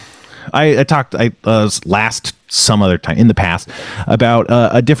 I talked some other time in the past about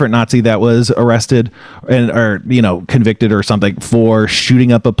a different Nazi that was arrested or convicted or something for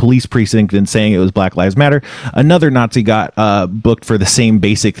shooting up a police precinct and saying it was Black Lives Matter. Another Nazi got booked for the same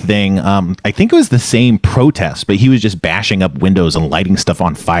basic thing. I think it was the same protest, but he was just bashing up windows and lighting stuff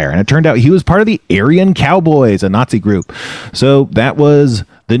on fire. And it turned out he was part of the Aryan Cowboys, a Nazi group. So that was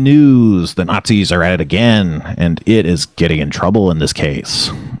the news. The Nazis are at it again, and it is getting in trouble in this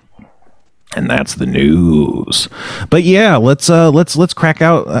case. And that's the news. But yeah, let's crack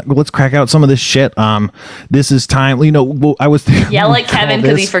out some of this shit. This is time. I was Yell at Kevin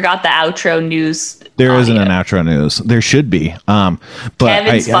because he forgot the outro news. There isn't audio. an outro news. There should be. But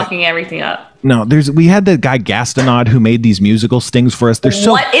Kevin's fucking everything up. No, we had that guy Gastonade who made these musical stings for us. They're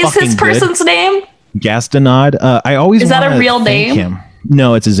so What is fucking his person's good. name? Gastonade. I always Is that a wanna real thank name? him.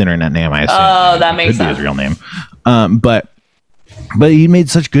 No, it's his internet name. I assume. Oh, that It makes could be sense. his real name. But he made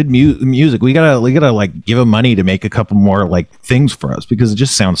such good music. We gotta like give him money to make a couple more like things for us because it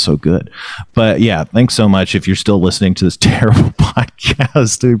just sounds so good. But yeah, thanks so much if you're still listening to this terrible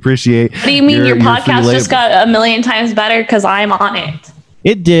podcast. We appreciate. What do you mean your free podcast labor. just got a million times better because I'm on it?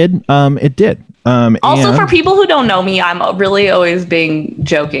 It did. It did. Also, and for people who don't know me, I'm really always being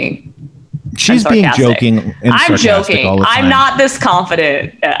joking. she's and being sarcastic. joking. And I'm sarcastic joking. all the time. I'm not this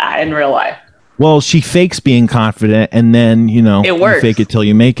confident in real life. Well, she fakes being confident, and then It you works. fake it till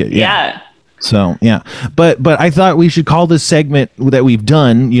you make it. Yeah. So yeah, but I thought we should call this segment that we've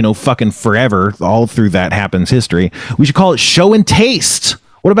done, fucking forever, all through that happens history. We should call it Show and Taste.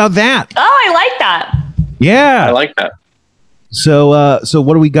 What about that? Oh, I like that. Yeah. I like that. So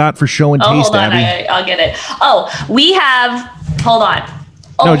what do we got for Show and Oh, Taste, hold on. Abby? I'll get it. Oh, we have. Hold on.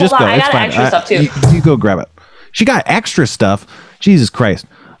 Oh, No, hold just on. go. I It's got fine. extra stuff too. You go grab it. She got extra stuff. Jesus Christ.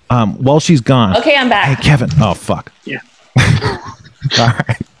 While she's gone. Okay, I'm back. Hey, Kevin. Oh, fuck. Yeah. All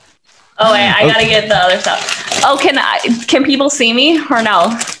right. Oh wait, I gotta get the other stuff. Oh, can people see me or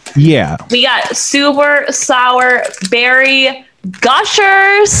no? Yeah. We got super sour berry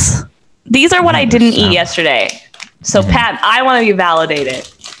gushers. These are what I didn't eat yesterday. So Pat, I want to be validated.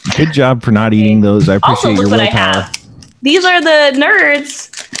 Good job for not eating those. I Also, appreciate your look what I willpower. have. These are the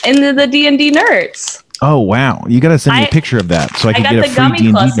nerds and the D&D nerds. Oh wow! You got to send me a picture of that so I can got get a the free gummy D&D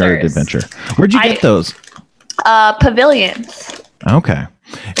nerd clusters. adventure. Where'd you get those? Pavilions. Okay.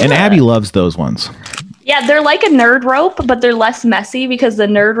 And Abby loves those ones. Yeah, they're like a nerd rope, but they're less messy because the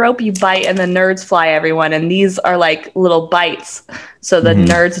nerd rope you bite and the nerds fly everyone, and these are like little bites, so the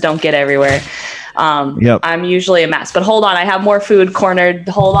nerds don't get everywhere. Yep. I'm usually a mess, but hold on, I have more food cornered.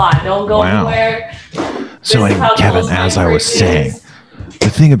 Hold on, don't go Wow. anywhere. So This is anyway, how Kevin, close my as I was fridge saying, is. the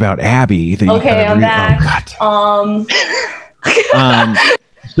thing about Abby that Okay, you I'm gotta back. Oh God.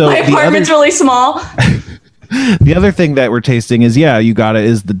 So My the apartment's other, really small. the other thing that we're tasting is you got it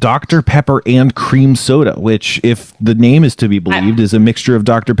is the Dr. Pepper and cream soda, which, if the name is to be believed, is a mixture of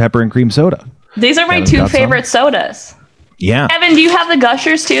Dr. Pepper and cream soda. These are my Kevin's two got some? favorite sodas. Yeah. Evan, do you have the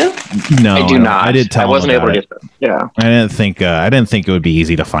gushers too? No, I do not. I did tell I wasn't him able about to it. get them. Yeah. I didn't think it would be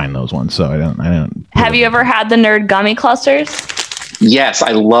easy to find those ones, so I don't. Have you ever had the nerd gummy clusters? Yes,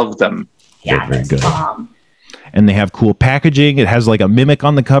 I love them. Yeah, very that's good. bomb. And they have cool packaging. It has like a mimic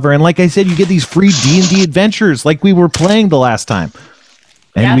on the cover, and like I said, you get these free D&D adventures, like we were playing the last time,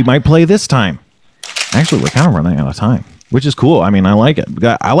 and Yeah. we might play this time. Actually, we're kind of running out of time, which is cool. I mean, I like it.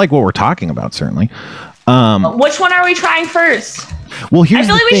 I like what we're talking about, certainly. Which one are we trying first? Well, I here's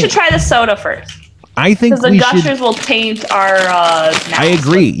feel the like we thing. should try the soda first. I think Because the we gushers should. will taint our I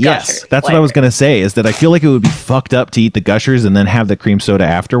agree. Yes, that's what I was gonna say. Is that I feel like it would be fucked up to eat the gushers and then have the cream soda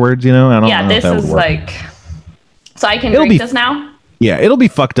afterwards. You know, I don't Yeah, know this if that would is work. like. So I can It'll drink be- this now? Yeah, it'll be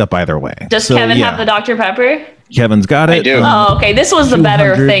fucked up either way. Does So, Kevin yeah, have the Dr. Pepper? Kevin's got it. I do. Oh, okay. This was the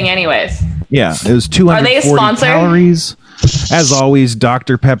better 200. thing, anyways. Yeah, it was 240 Are they a sponsor? calories. As always,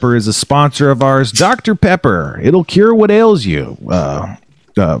 Dr. Pepper is a sponsor of ours. Dr. Pepper, it'll cure what ails you.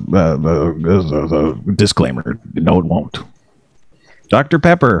 Disclaimer: no, it won't. Dr.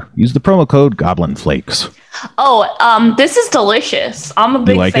 Pepper, use the promo code Goblin Flakes. Oh, this is delicious. I'm a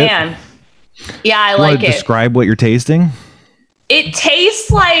big like it? fan. Yeah, I You want like to it. describe what you're tasting? It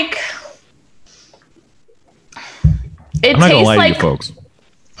tastes like. It I'm not gonna tastes lie to you, like folks.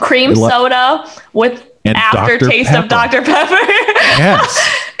 cream It li- soda with And aftertaste Dr. of Dr. Pepper.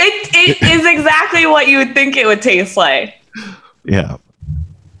 Yes. It is exactly what you would think it would taste like. Yeah.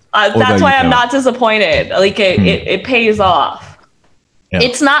 That's about why you, I'm Kevin? not disappointed. Like it pays off. Yeah.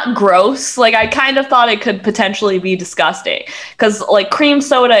 It's not gross. Like I kind of thought it could potentially be disgusting because like cream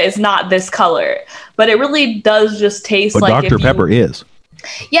soda is not this color, but it really does just taste But like Dr. if Pepper you, is.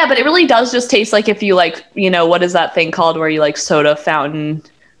 Yeah, but it really does just taste like if you like, what is that thing called where you like soda fountain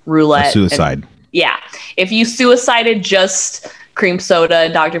roulette? A suicide. Yeah. If you suicided just cream soda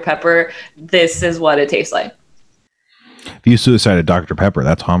and Dr. Pepper, this is what it tastes like. If you suicided Dr. Pepper,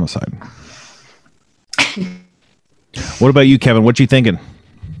 that's homicide. What about you, Kevin? What you thinking?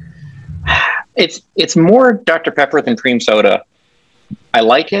 It's more Dr. Pepper than cream soda. I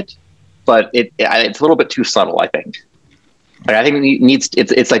like it, but it's a little bit too subtle, I think. Like, I think it needs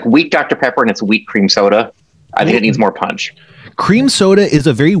it's like weak Dr. Pepper and it's weak cream soda. I think it needs more punch. Cream soda is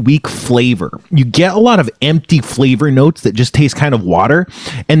a very weak flavor. You get a lot of empty flavor notes that just taste kind of water,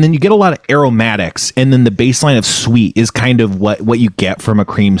 and then you get a lot of aromatics, and then the baseline of sweet is kind of what you get from a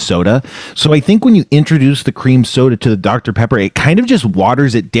cream soda. So I think when you introduce the cream soda to the Dr. Pepper, it kind of just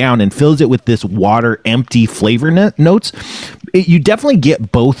waters it down and fills it with this water empty flavor notes. You definitely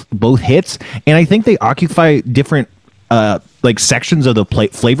get both hits, and I think they occupy different like sections of the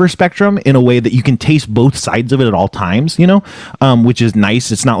flavor spectrum in a way that you can taste both sides of it at all times, which is nice.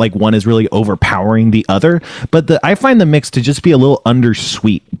 It's not like one is really overpowering the other, but I find the mix to just be a little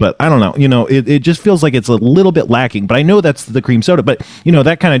undersweet, but I don't know, it just feels like it's a little bit lacking, but I know that's the cream soda, but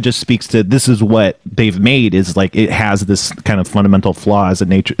that kind of just speaks to this is what they've made is like, it has this kind of fundamental flaw as a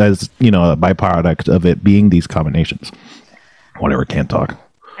byproduct of it being these combinations. Whatever, can't talk.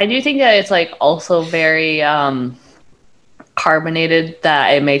 I do think that it's like also very carbonated that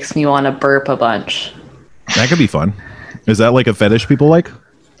it makes me want to burp a bunch. That could be fun. Is that like a fetish people like?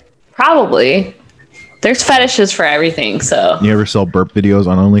 Probably. There's fetishes for everything, so. You ever sell burp videos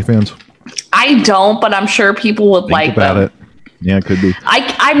on OnlyFans? I don't, but I'm sure people would Think like about them. it. Yeah, it could be.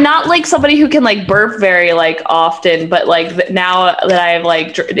 I'm not like somebody who can like burp very like often, but like now that I've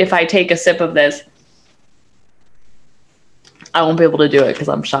like, if I take a sip of this, I won't be able to do it because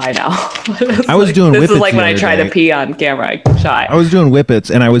I'm shy now. I was doing This whippets is like the when I other try day. to pee on camera. I'm shy. I was doing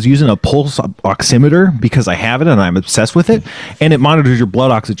whippets and I was using a pulse oximeter because I have it and I'm obsessed with it. And it monitors your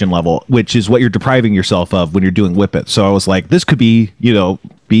blood oxygen level, which is what you're depriving yourself of when you're doing whippets. So I was like, this could be,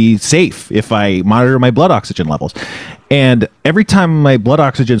 be safe if I monitor my blood oxygen levels. And every time my blood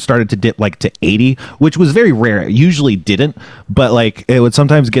oxygen started to dip like to 80, which was very rare, it usually didn't, but like it would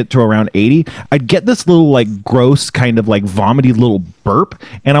sometimes get to around 80, I'd get this little like gross kind of like vomity little burp.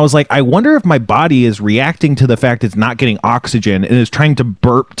 And I was like, I wonder if my body is reacting to the fact it's not getting oxygen and is trying to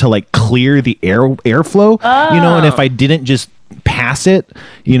burp to like clear the airflow, and if I didn't just pass it,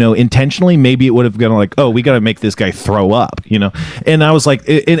 intentionally, maybe it would have been like, oh, we got to make this guy throw up, and I was like,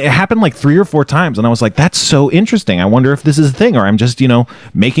 it happened like 3 or 4 times, and I was like, that's so interesting. I wonder if this is a thing, or I'm just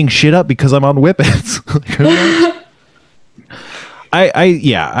making shit up because I'm on Whippets.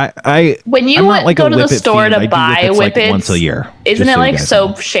 When you go to the store to buy Whippets, like once a year, isn't it like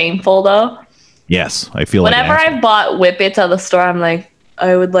so shameful though? Yes, I feel whenever I've bought Whippets at the store, I'm like,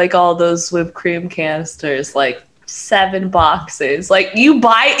 I would like all those whipped cream canisters, like 7 boxes. Like you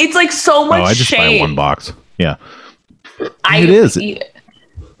buy, it's like so much. I just shame. buy 1 box. Yeah,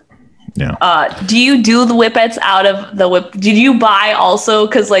 Yeah. Do you do the Whippets out of the whip? Did you buy also?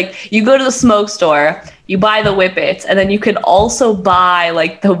 Because like you go to the smoke store, you buy the Whippets, and then you can also buy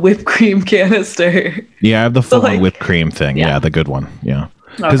like the whipped cream canister. Yeah, I have the full whipped cream thing. Yeah, the good one. Yeah.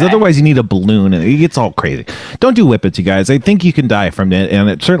 Because Okay. otherwise you need a balloon and it gets all crazy. Don't do Whippets, you guys. I think you can die from it, and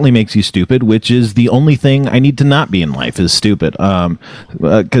it certainly makes you stupid, which is the only thing I need to not be in life is stupid. Because But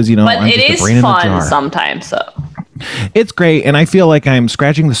I'm it just a is brain in a fun jar. sometimes. So It's great, and I feel like I'm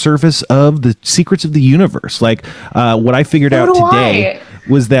scratching the surface of the secrets of the universe. Like what I figured out do today I.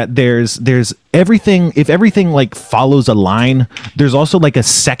 was that there's everything. If everything like follows a line, there's also like a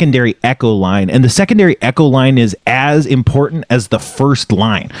secondary echo line, and the secondary echo line is as important as the first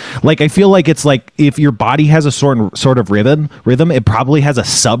line. Like I feel like it's like if your body has a sort of rhythm, it probably has a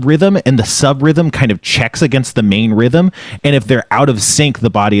sub rhythm, and the sub rhythm kind of checks against the main rhythm. And if they're out of sync, the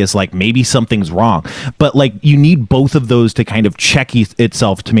body is like, maybe something's wrong. But like you need both of those to kind of check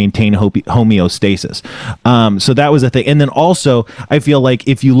itself to maintain homeostasis. So that was a thing. And then also I feel like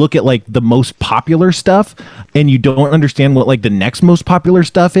if you look at like the most popular stuff and you don't understand what like the next most popular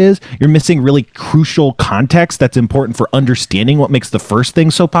stuff is, you're missing really crucial context that's important for understanding what makes the first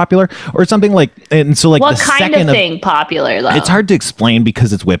thing so popular, or something like. And so like what the kind second of thing popular though? it's hard to explain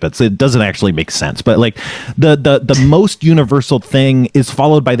because it's Whippets. It doesn't actually make sense. But like the most universal thing is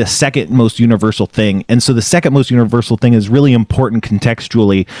followed by the second most universal thing. And so the second most universal thing is really important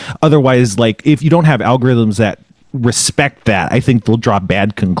contextually. Otherwise, like if you don't have algorithms that respect that, I think they'll draw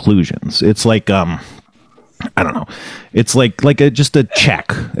bad conclusions. It's like I don't know. It's like just a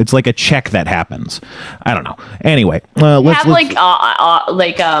check. It's like a check that happens. I don't know. Anyway, let's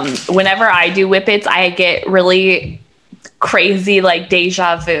whenever I do Whippets, I get really crazy like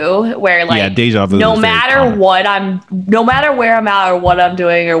deja vu where like deja vu no is very matter common. no matter where I'm at or what I'm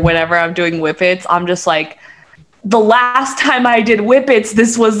doing or whenever I'm doing Whippets, I'm just like, the last time I did Whippets,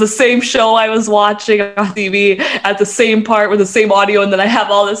 this was the same show I was watching on TV at the same part with the same audio, and then I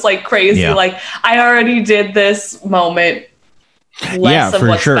have all this like crazy like I already did this moment. Less of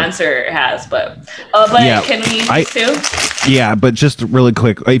what Spencer has, but can we use these too? Yeah, but just really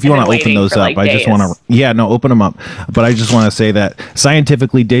quick, if you want to open those up, I just want to open them up. But I just want to say that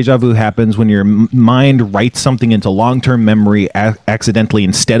scientifically, deja vu happens when your mind writes something into long-term memory accidentally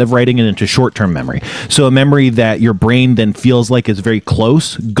instead of writing it into short-term memory. So a memory that your brain then feels like is very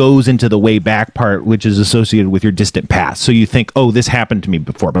close goes into the way back part, which is associated with your distant past. So you think, oh, this happened to me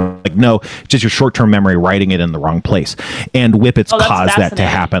before, but like no, just your short-term memory writing it in the wrong place. And Whippets cause that to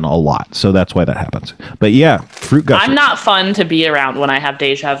happen a lot, so that's why that happens. But yeah, fruit gushers. I'm not fun to be around when I have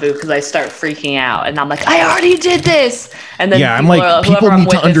deja vu because I start freaking out and I'm like, I already did this, and then I'm like, people need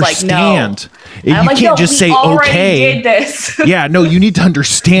to understand. You can't just say okay. Did this. Yeah, no, you need to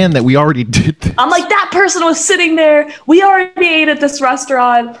understand that we already did this. I'm like, that person was sitting there. We already ate at this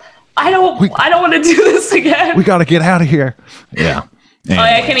restaurant. I don't want to do this again. We got to get out of here. Yeah. Anyway. Oh,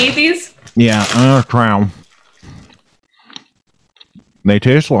 I can eat these. Yeah, crown. They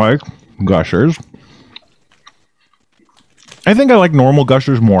taste like Gushers. I think I like normal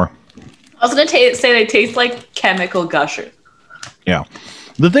Gushers more. I was going to say they taste like chemical Gushers. Yeah.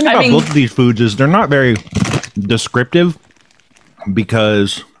 The thing about both of these foods is they're not very descriptive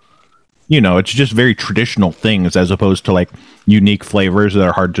because, it's just very traditional things as opposed to like unique flavors that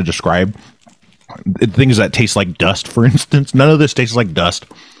are hard to describe. Things that taste like dust, for instance. None of this tastes like dust.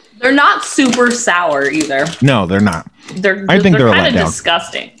 They're not super sour either. No, they're not. I think they're kind of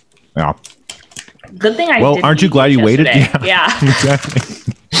disgusting. Yeah. Good thing I. Well, aren't you glad you waited? Yeah.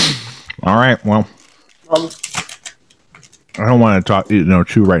 Exactly. All right. Well, I don't want to talk.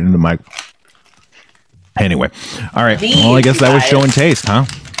 Chew right into the mic. Anyway, all right. Well, I guess that was show and taste, huh?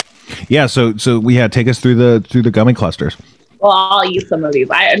 Yeah. So we had take us through the gummy clusters. Well, I'll eat some of these.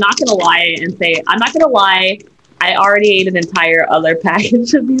 I'm not gonna lie and say I'm not gonna lie. I already ate an entire other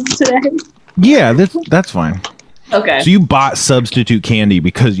package of these today. Yeah, that's fine. Okay. So you bought substitute candy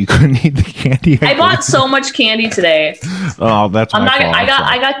because you couldn't eat the candy. I bought so much candy today. Oh, that's my fault.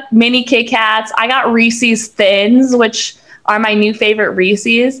 I got mini Kit Kats. I got Reese's Thins, which are my new favorite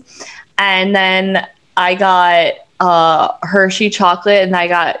Reese's, and then I got Hershey chocolate, and I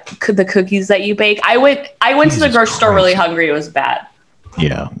got the cookies that you bake. I went to the grocery store really hungry. It was bad.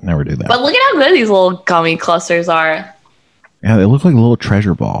 Yeah, never do that. But look at how good these little gummy clusters are. Yeah, they look like little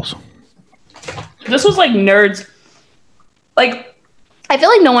treasure balls. This was like Nerds. Like, I feel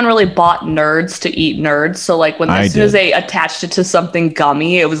like no one really bought Nerds to eat Nerds. So like as soon as they attached it to something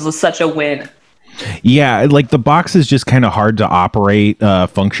gummy, it was such a win. Yeah, like the box is just kind of hard to operate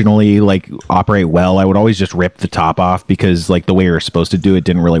functionally, like operate well. I would always just rip the top off because like the way you're supposed to do it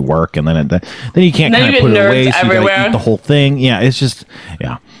didn't really work, and then you can't kind of put it away, so you gotta eat the whole thing. Yeah, it's just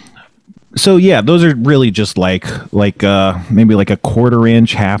So yeah, those are really just like maybe like a 1/4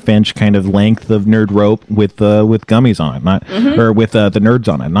 inch, 1/2 inch kind of length of Nerd rope with gummies on it, not or with the Nerds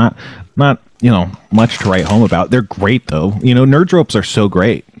on it, not much to write home about. They're great though. Nerd ropes are so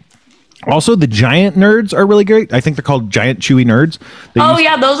great. Also, the giant Nerds are really great. I think they're called giant chewy Nerds.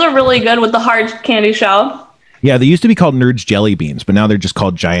 Those are really good with the hard candy shell. Yeah, they used to be called Nerds jelly beans, but now they're just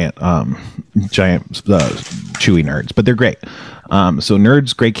called giant chewy Nerds. But they're great. So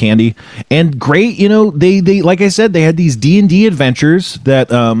Nerds, great candy, and great. They like I said, they had these D&D adventures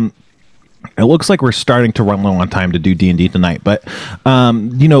that it looks like we're starting to run low on time to do D&D tonight, but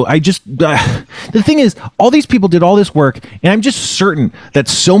I just the thing is, all these people did all this work, and I'm just certain that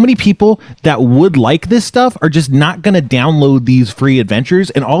so many people that would like this stuff are just not going to download these free adventures,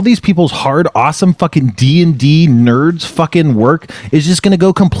 and all these people's hard, awesome fucking D&D nerds fucking work is just going to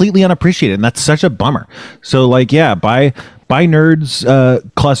go completely unappreciated, and that's such a bummer. So buy Nerds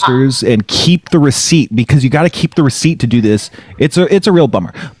clusters and keep the receipt, because you got to keep the receipt to do this. It's a real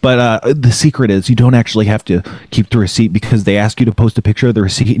bummer, but the secret is you don't actually have to keep the receipt, because they ask you to post a picture of the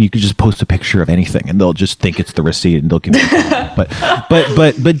receipt, and you can just post a picture of anything, and they'll just think it's the receipt, and they'll give you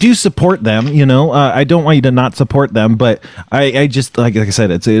but do support them. I don't want you to not support them, but I just like I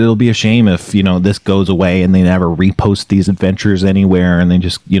said, it'll be a shame if this goes away and they never repost these adventures anywhere, and they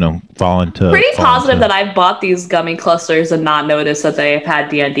just fall into pretty positive that I've bought these gummy clusters and not noticed that they've had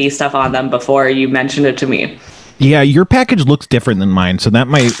D&D stuff on them before you mentioned it to me. Yeah, your package looks different than mine, so that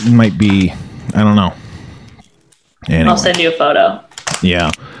might be, I don't know. Anyway. I'll send you a photo. Yeah.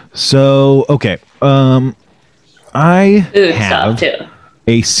 So, okay. I have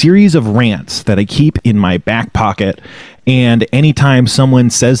a series of rants that I keep in my back pocket, and anytime someone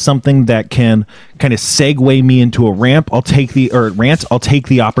says something that can kind of segue me into a rant, I'll take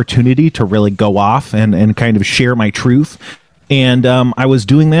the opportunity to really go off and kind of share my truth. And I was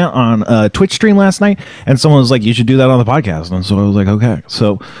doing that on a Twitch stream last night, and someone was like, you should do that on the podcast. And so I was like, okay.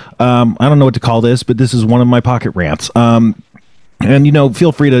 So I don't know what to call this, but this is one of my pocket rants. And,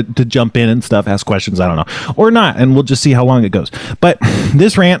 feel free to jump in and stuff, ask questions, I don't know, or not, and we'll just see how long it goes. But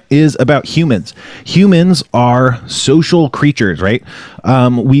this rant is about humans. Humans are social creatures, right?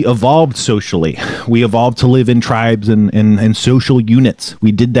 We evolved socially. We evolved to live in tribes and social units.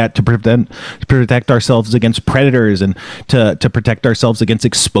 We did that to protect ourselves against predators and to protect ourselves against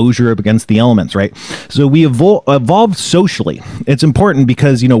exposure against the elements, right? So we evolved socially. It's important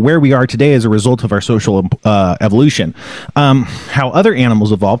because, where we are today is a result of our social evolution. How other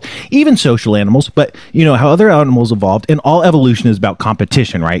animals evolved, even social animals, but how other animals evolved, and all evolution is about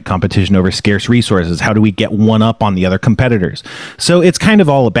competition, right? Competition over scarce resources. How do we get one up on the other competitors? So it's kind of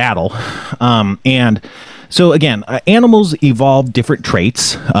all a battle. And so again, animals evolve different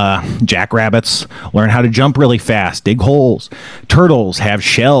traits. Jackrabbits learn how to jump really fast, dig holes. Turtles have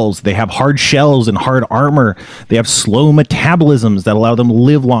shells. They have hard shells and hard armor. They have slow metabolisms that allow them to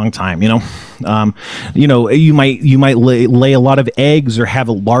live long time. You might lay a lot of eggs or have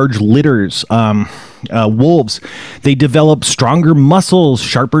large litters. Wolves, they develop stronger muscles,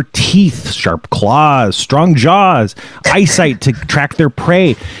 sharper teeth, sharp claws, strong jaws, eyesight to track their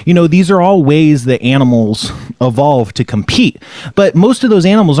prey. These are all ways that animals evolve to compete. But most of those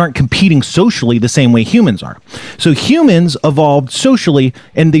animals aren't competing socially the same way humans are. So humans evolved socially,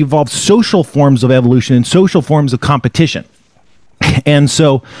 and they evolved social forms of evolution and social forms of competition. And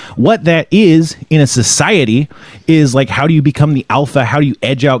so what that is in a society is like, how do you become the alpha? How do you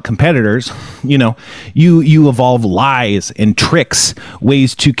edge out competitors? You evolve lies and tricks,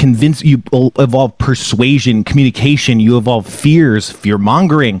 ways to convince. You evolve persuasion, communication. You evolve fears, fear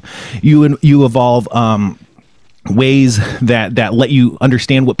mongering. You evolve ways that let you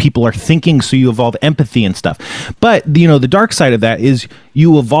understand what people are thinking, so you evolve empathy and stuff. But the dark side of that is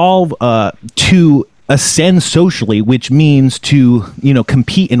you evolve to ascend socially, which means to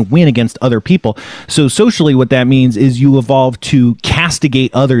compete and win against other people. So socially, what that means is you evolve to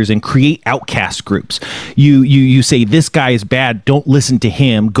castigate others and create outcast groups. You say, this guy is bad, don't listen to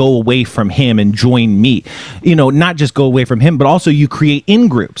him, go away from him and join me. Not just go away from him, but also you create in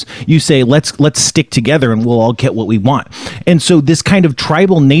groups. You say, let's stick together and we'll all get what we want. And so this kind of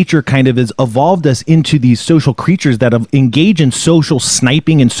tribal nature kind of has evolved us into these social creatures that engage in social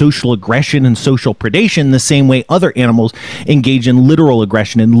sniping and social aggression and social predation the same way other animals engage in literal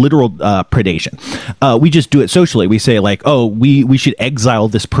aggression and literal predation. We just do it socially. We say like, oh, we should exile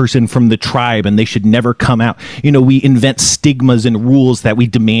this person from the tribe and they should never come out. We invent stigmas and rules that we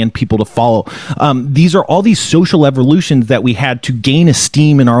demand people to follow. These are all these social evolutions that we had to gain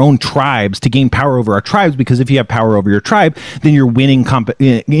esteem in our own tribes, to gain power over our tribes, because if you have power over your tribe, then you're winning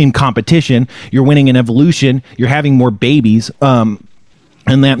in competition, you're winning in evolution, you're having more babies.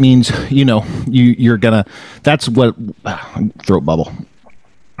 And that means, you're gonna, that's what, throat bubble.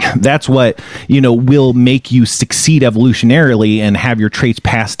 That's what, will make you succeed evolutionarily and have your traits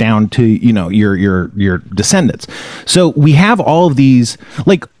passed down to, your descendants. So we have all of these,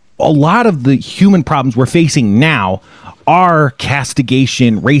 like a lot of the human problems we're facing now are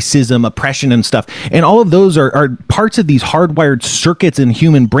castigation, racism, oppression, and stuff. And all of those are parts of these hardwired circuits in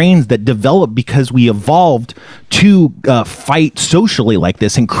human brains that develop because we evolved to fight socially like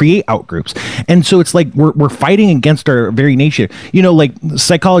this and create outgroups. And so it's like we're fighting against our very nature. Like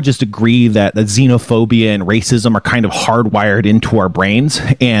psychologists agree that xenophobia and racism are kind of hardwired into our brains.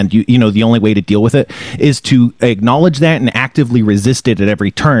 And, the only way to deal with it is to acknowledge that and actively resist it at every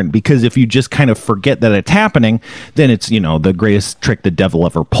turn. Because if you just kind of forget that it's happening, then it's, the greatest trick the devil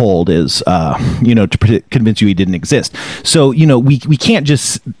ever pulled is, to convince you he didn't exist. So, we can't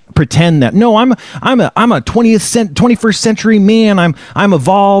just pretend that I'm a 21st century man. I'm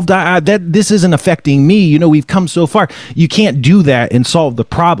evolved. That this isn't affecting me. We've come so far. You can't do that and solve the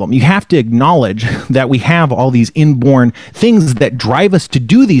problem. You have to acknowledge that we have all these inborn things that drive us to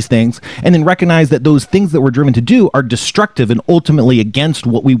do these things, and then recognize that those things that we're driven to do are destructive and ultimately against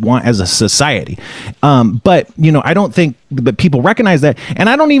what we want as a society. But I don't think that people recognize that, and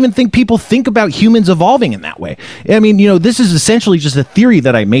I don't even think people think about humans evolving in that way. I mean, this is essentially just a theory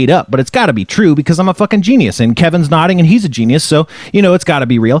that I made up, but it's got to be true because I'm a fucking genius, and Kevin's nodding and he's a genius, so it's got to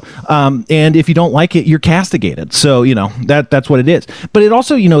be real. And if you don't like it, you're castigated. So that's what it is. But it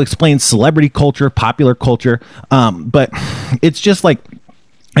also explains celebrity culture, popular culture, but it's just like,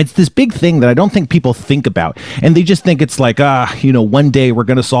 it's this big thing that I don't think people think about. And they just think it's like, one day we're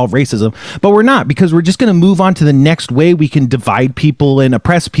going to solve racism. But we're not, because we're just going to move on to the next way we can divide people and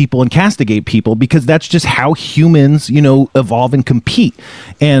oppress people and castigate people, because that's just how humans, evolve and compete.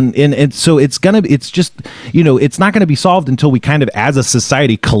 And so it's not going to be solved until we kind of, as a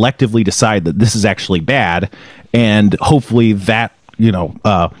society, collectively decide that this is actually bad. And hopefully that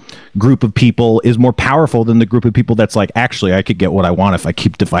group of people is more powerful than the group of people that's like, actually, I could get what I want if I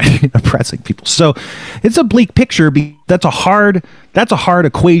keep dividing and oppressing people. So it's a bleak picture. That's a hard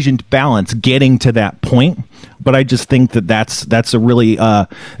equation to balance, getting to that point. But I just think that's a really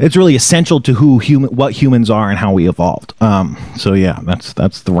it's really essential to what humans are and how we evolved. So yeah, that's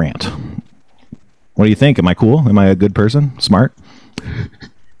the rant. What do you think? Am I cool? Am I a good person? Smart?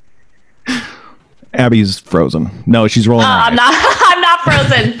 Abby's frozen. No, she's rolling. I'm not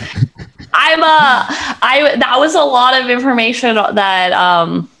frozen. That was a lot of information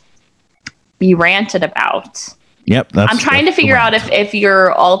that you ranted about. Yep. I'm trying to figure out if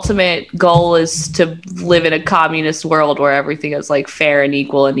your ultimate goal is to live in a communist world where everything is like fair and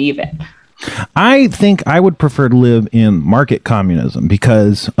equal and even. I think I would prefer to live in market communism,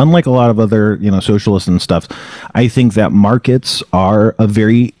 because unlike a lot of other, socialists and stuff, I think that markets are a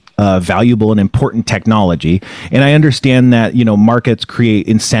very valuable and important technology. And I understand that, markets create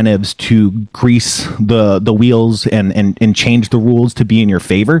incentives to grease the wheels and change the rules to be in your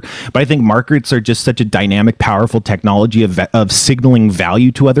favor. But I think markets are just such a dynamic, powerful technology of signaling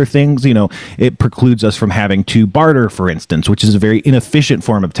value to other things. It precludes us from having to barter, for instance, which is a very inefficient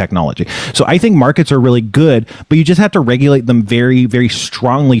form of technology. So I think markets are really good, but you just have to regulate them very, very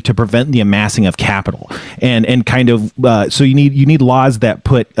strongly to prevent the amassing of capital. And kind of, so you need laws that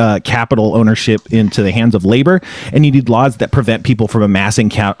put capital ownership into the hands of labor, and you need laws that prevent people from amassing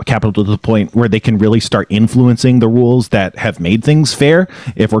capital to the point where they can really start influencing the rules that have made things fair,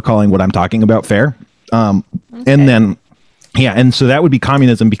 if we're calling what I'm talking about fair. Okay. And then Yeah, and so that would be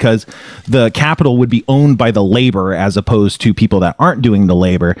communism because the capital would be owned by the labor as opposed to people that aren't doing the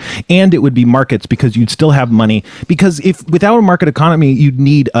labor. And it would be markets because you'd still have money. Because if without a market economy, you'd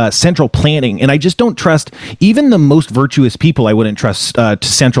need central planning. And I just don't trust even the most virtuous people. I wouldn't trust to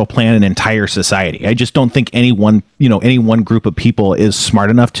central plan an entire society. I just don't think any one group of people is smart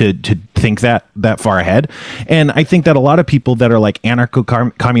enough to think that far ahead. And I think that a lot of people that are like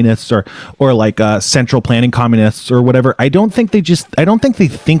anarcho-communists or like central planning communists or whatever, I don't think they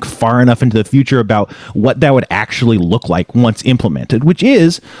think far enough into the future about what that would actually look like once implemented, which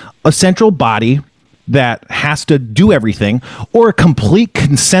is a central body that has to do everything, or a complete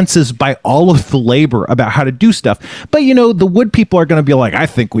consensus by all of the labor about how to do stuff. But the wood people are going to be like, I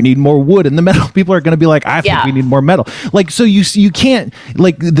think we need more wood, and the metal people are going to be like, I think we need more metal. Like, so you can't,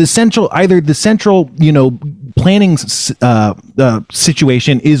 like, the central planning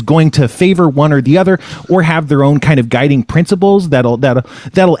situation is going to favor one or the other, or have their own kind of guiding principles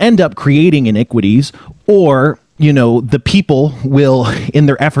that'll end up creating inequities, or the people will, in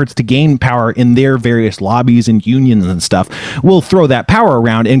their efforts to gain power in their various lobbies and unions and stuff, will throw that power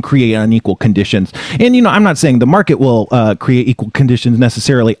around and create unequal conditions. And, I'm not saying the market will create equal conditions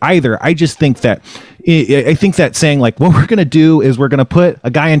necessarily either. I just think that saying like, what we're going to do is we're going to put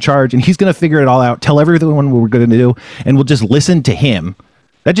a guy in charge and he's going to figure it all out, tell everyone what we're going to do, and we'll just listen to him.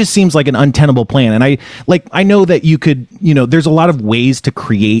 That just seems like an untenable plan. And I know that you could, there's a lot of ways to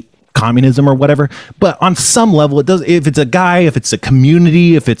create communism or whatever, but on some level it does. If it's a guy, if it's a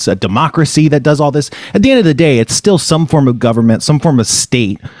community, if it's a democracy that does all this, at the end of the day it's still some form of government, some form of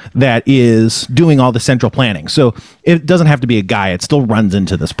state that is doing all the central planning. So it doesn't have to be a guy. It still runs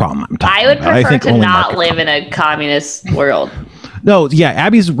into this problem I'm talking I would about. prefer to not live in a communist world. No, yeah,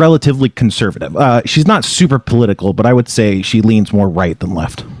 Abby's relatively conservative. She's not super political, but I would say she leans more right than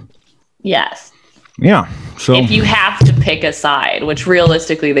left. Yes. Yeah. So if you have to pick a side, which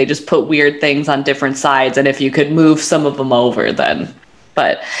realistically they just put weird things on different sides, and if you could move some of them over, then.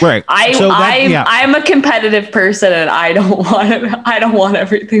 But right. I'm a competitive person, and I don't want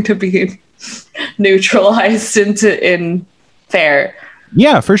everything to be neutralized in fair.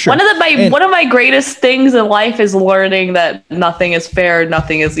 Yeah, for sure. One of my greatest things in life is learning that nothing is fair,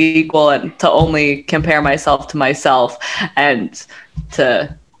 nothing is equal, and to only compare myself to myself, and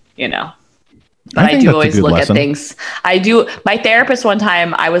to But I do always look lesson. At things. I do. My therapist one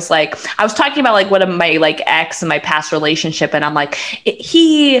time, I was talking about like one of my like ex in my past relationship, and I'm like,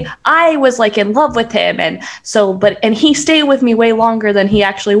 I was like in love with him, and he stayed with me way longer than he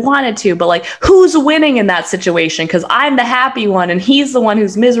actually wanted to. But like, who's winning in that situation? Because I'm the happy one, and he's the one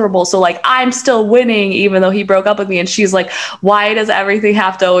who's miserable. So like, I'm still winning, even though he broke up with me. And she's like, why does everything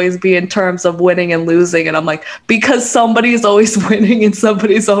have to always be in terms of winning and losing? And I'm like, because somebody's always winning and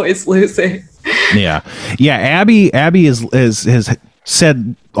somebody's always losing. Yeah. Abby has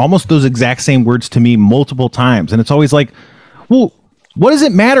said almost those exact same words to me multiple times, and it's always like, well, what does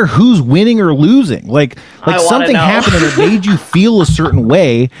it matter who's winning or losing? Like something happened and it made you feel a certain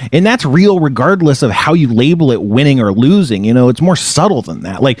way, and that's real regardless of how you label it, winning or losing. It's more subtle than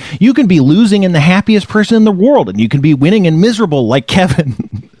that. Like, you can be losing and the happiest person in the world, and you can be winning and miserable like Kevin.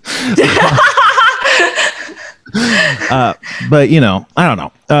 But I don't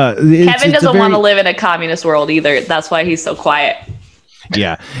know. Kevin doesn't want to live in a communist world either. That's why he's so quiet.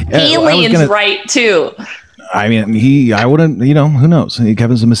 Yeah, he leans right too. I mean, I wouldn't, who knows?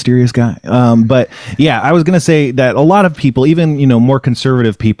 Kevin's a mysterious guy. But yeah, I was going to say that a lot of people, even, more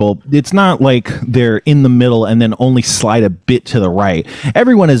conservative people, it's not like they're in the middle and then only slide a bit to the right.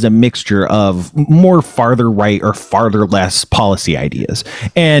 Everyone is a mixture of more farther right or farther less policy ideas.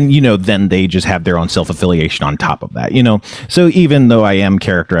 And, then they just have their own self-affiliation on top of that, So even though I am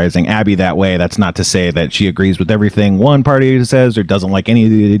characterizing Abby that way, that's not to say that she agrees with everything one party says or doesn't like any of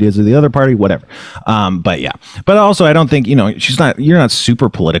the ideas of the other party, whatever. But yeah. But also, I don't think, you're not super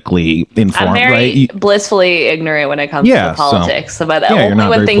politically informed, I'm very blissfully ignorant when it comes to politics. But only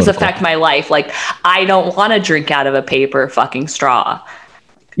when things affect my life. Like, I don't want to drink out of a paper fucking straw.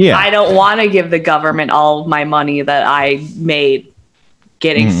 Yeah. I don't want to give the government all my money that I made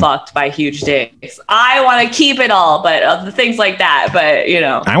getting fucked by huge dicks. I want to keep it all, but things like that. But,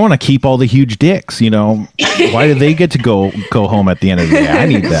 I want to keep all the huge dicks, Why do they get to go home at the end of the day? I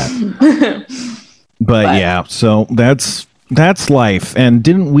need that. But yeah, so that's life. And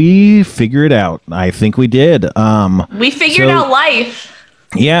didn't we figure it out? I think we did. We figured out life.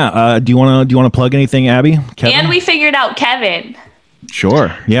 Yeah. Do you want to plug anything, Abby? Kevin? And we figured out Kevin.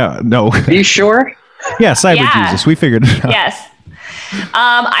 Sure. Yeah. No. Are you sure? Yeah. Jesus. We figured it out. Yes.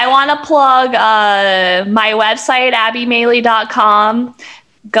 I want to plug my website, abbymaley.com.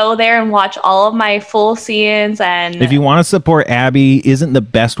 go there and watch all of my full scenes. And if you want to support Abby, isn't the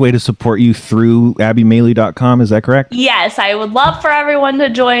best way to support you through abbymaley.com? Is that correct? yes, I would love for everyone to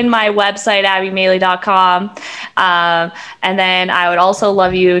join my website, abbymaley.com. And then I would also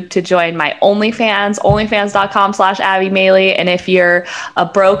love you to join my OnlyFans, onlyfans.com/abbymaley. And if you're a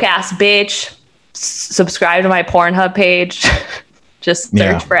broke ass bitch, subscribe to my Pornhub page. Just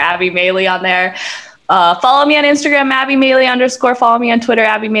search for Abby Maley on there. Follow me on Instagram, @AbbyMaley_. Follow me on Twitter,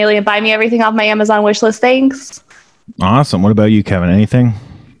 Abby Maley, and buy me everything off my Amazon wishlist. Thanks. Awesome. What about you, Kevin? Anything?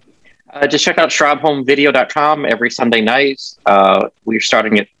 Just check out ShrobHomeVideo.com every Sunday night. We're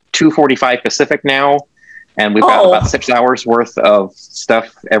starting at 2:45 Pacific now, and we've got about 6 hours worth of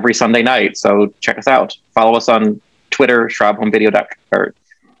stuff every Sunday night. So check us out. Follow us on Twitter, or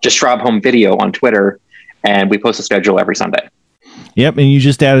just ShrobHomeVideo on Twitter, and we post a schedule every Sunday. Yep, and you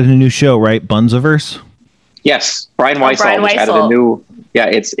just added a new show, right? Bunzaverse? Yes, Brian Weissel just added a new. Yeah,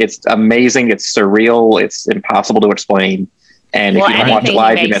 it's amazing. It's surreal. It's impossible to explain. And if you don't watch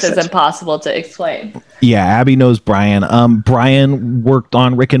live, you miss it. It's impossible to explain. Yeah, Abby knows Brian. Brian worked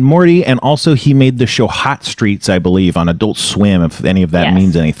on Rick and Morty, and also he made the show Hot Streets, I believe, on Adult Swim, if any of that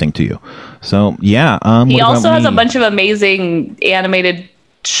means anything to you. So, yeah. He also has a bunch of amazing animated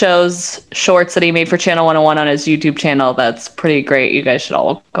shorts that he made for Channel 101 on his YouTube channel. That's pretty great. You guys should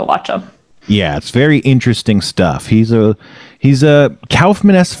all go watch them. Yeah, it's very interesting stuff. He's a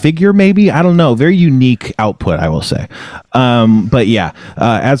Kaufman-esque figure, maybe. I don't know. Very unique output, I will say. But yeah,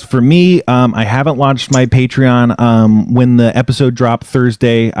 as for me, I haven't launched my Patreon. When the episode dropped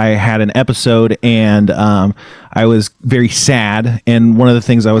Thursday, I had an episode, and I was very sad. And one of the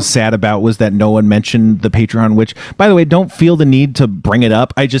things I was sad about was that no one mentioned the Patreon, which, by the way, don't feel the need to bring it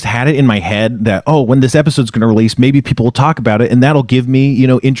up. I just had it in my head that, when this episode's going to release, maybe people will talk about it, and that'll give me,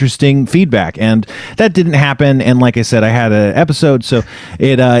 interesting feedback. And that didn't happen. And like I said, I had an episode, so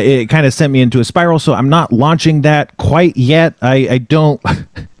it kind of sent me into a spiral. So I'm not launching that quite yet. I don't.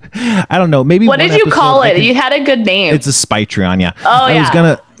 I don't know. Maybe what did you call it? You had a good name. It's a Spytreon. Yeah. Oh,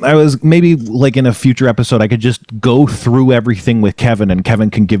 yeah. I was maybe like in a future episode, I could just go through everything with Kevin, and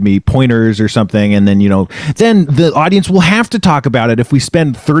Kevin can give me pointers or something. And then, then the audience will have to talk about it if we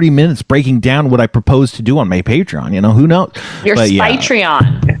spend 30 minutes breaking down what I propose to do on my Patreon. Who knows? Your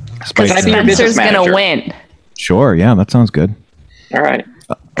Spytreon. Because Spencer's going to win. Sure. Yeah, that sounds good. All right.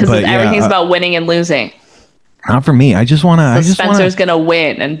 Because everything's about winning and losing. Not for me. I just want to. Spencer's gonna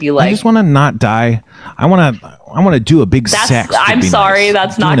win and be like. I just want to not die. I want to do a big sex. I'm sorry, nice.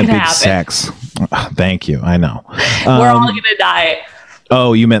 That's not gonna happen. Sex. Thank you. I know. We're all gonna die.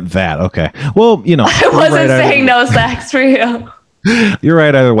 Oh, you meant that? Okay. Well, I wasn't saying no sex for you. You're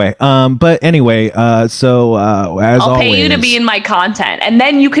right either way. But anyway, so as I'll always, pay you to be in my content, and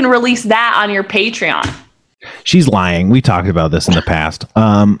then you can release that on your Patreon. She's lying. We talked about this in the past.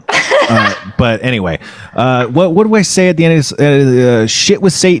 But anyway, what do I say at the end of this? Shit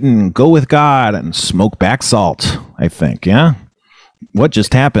with Satan, go with God, and smoke back salt, I think. Yeah? What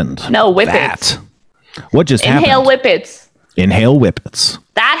just happened? No, whippets. What just happened? Inhale whippets. Inhale whippets.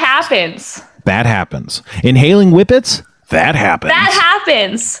 That happens. That happens. Inhaling whippets? That happens. That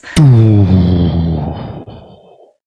happens.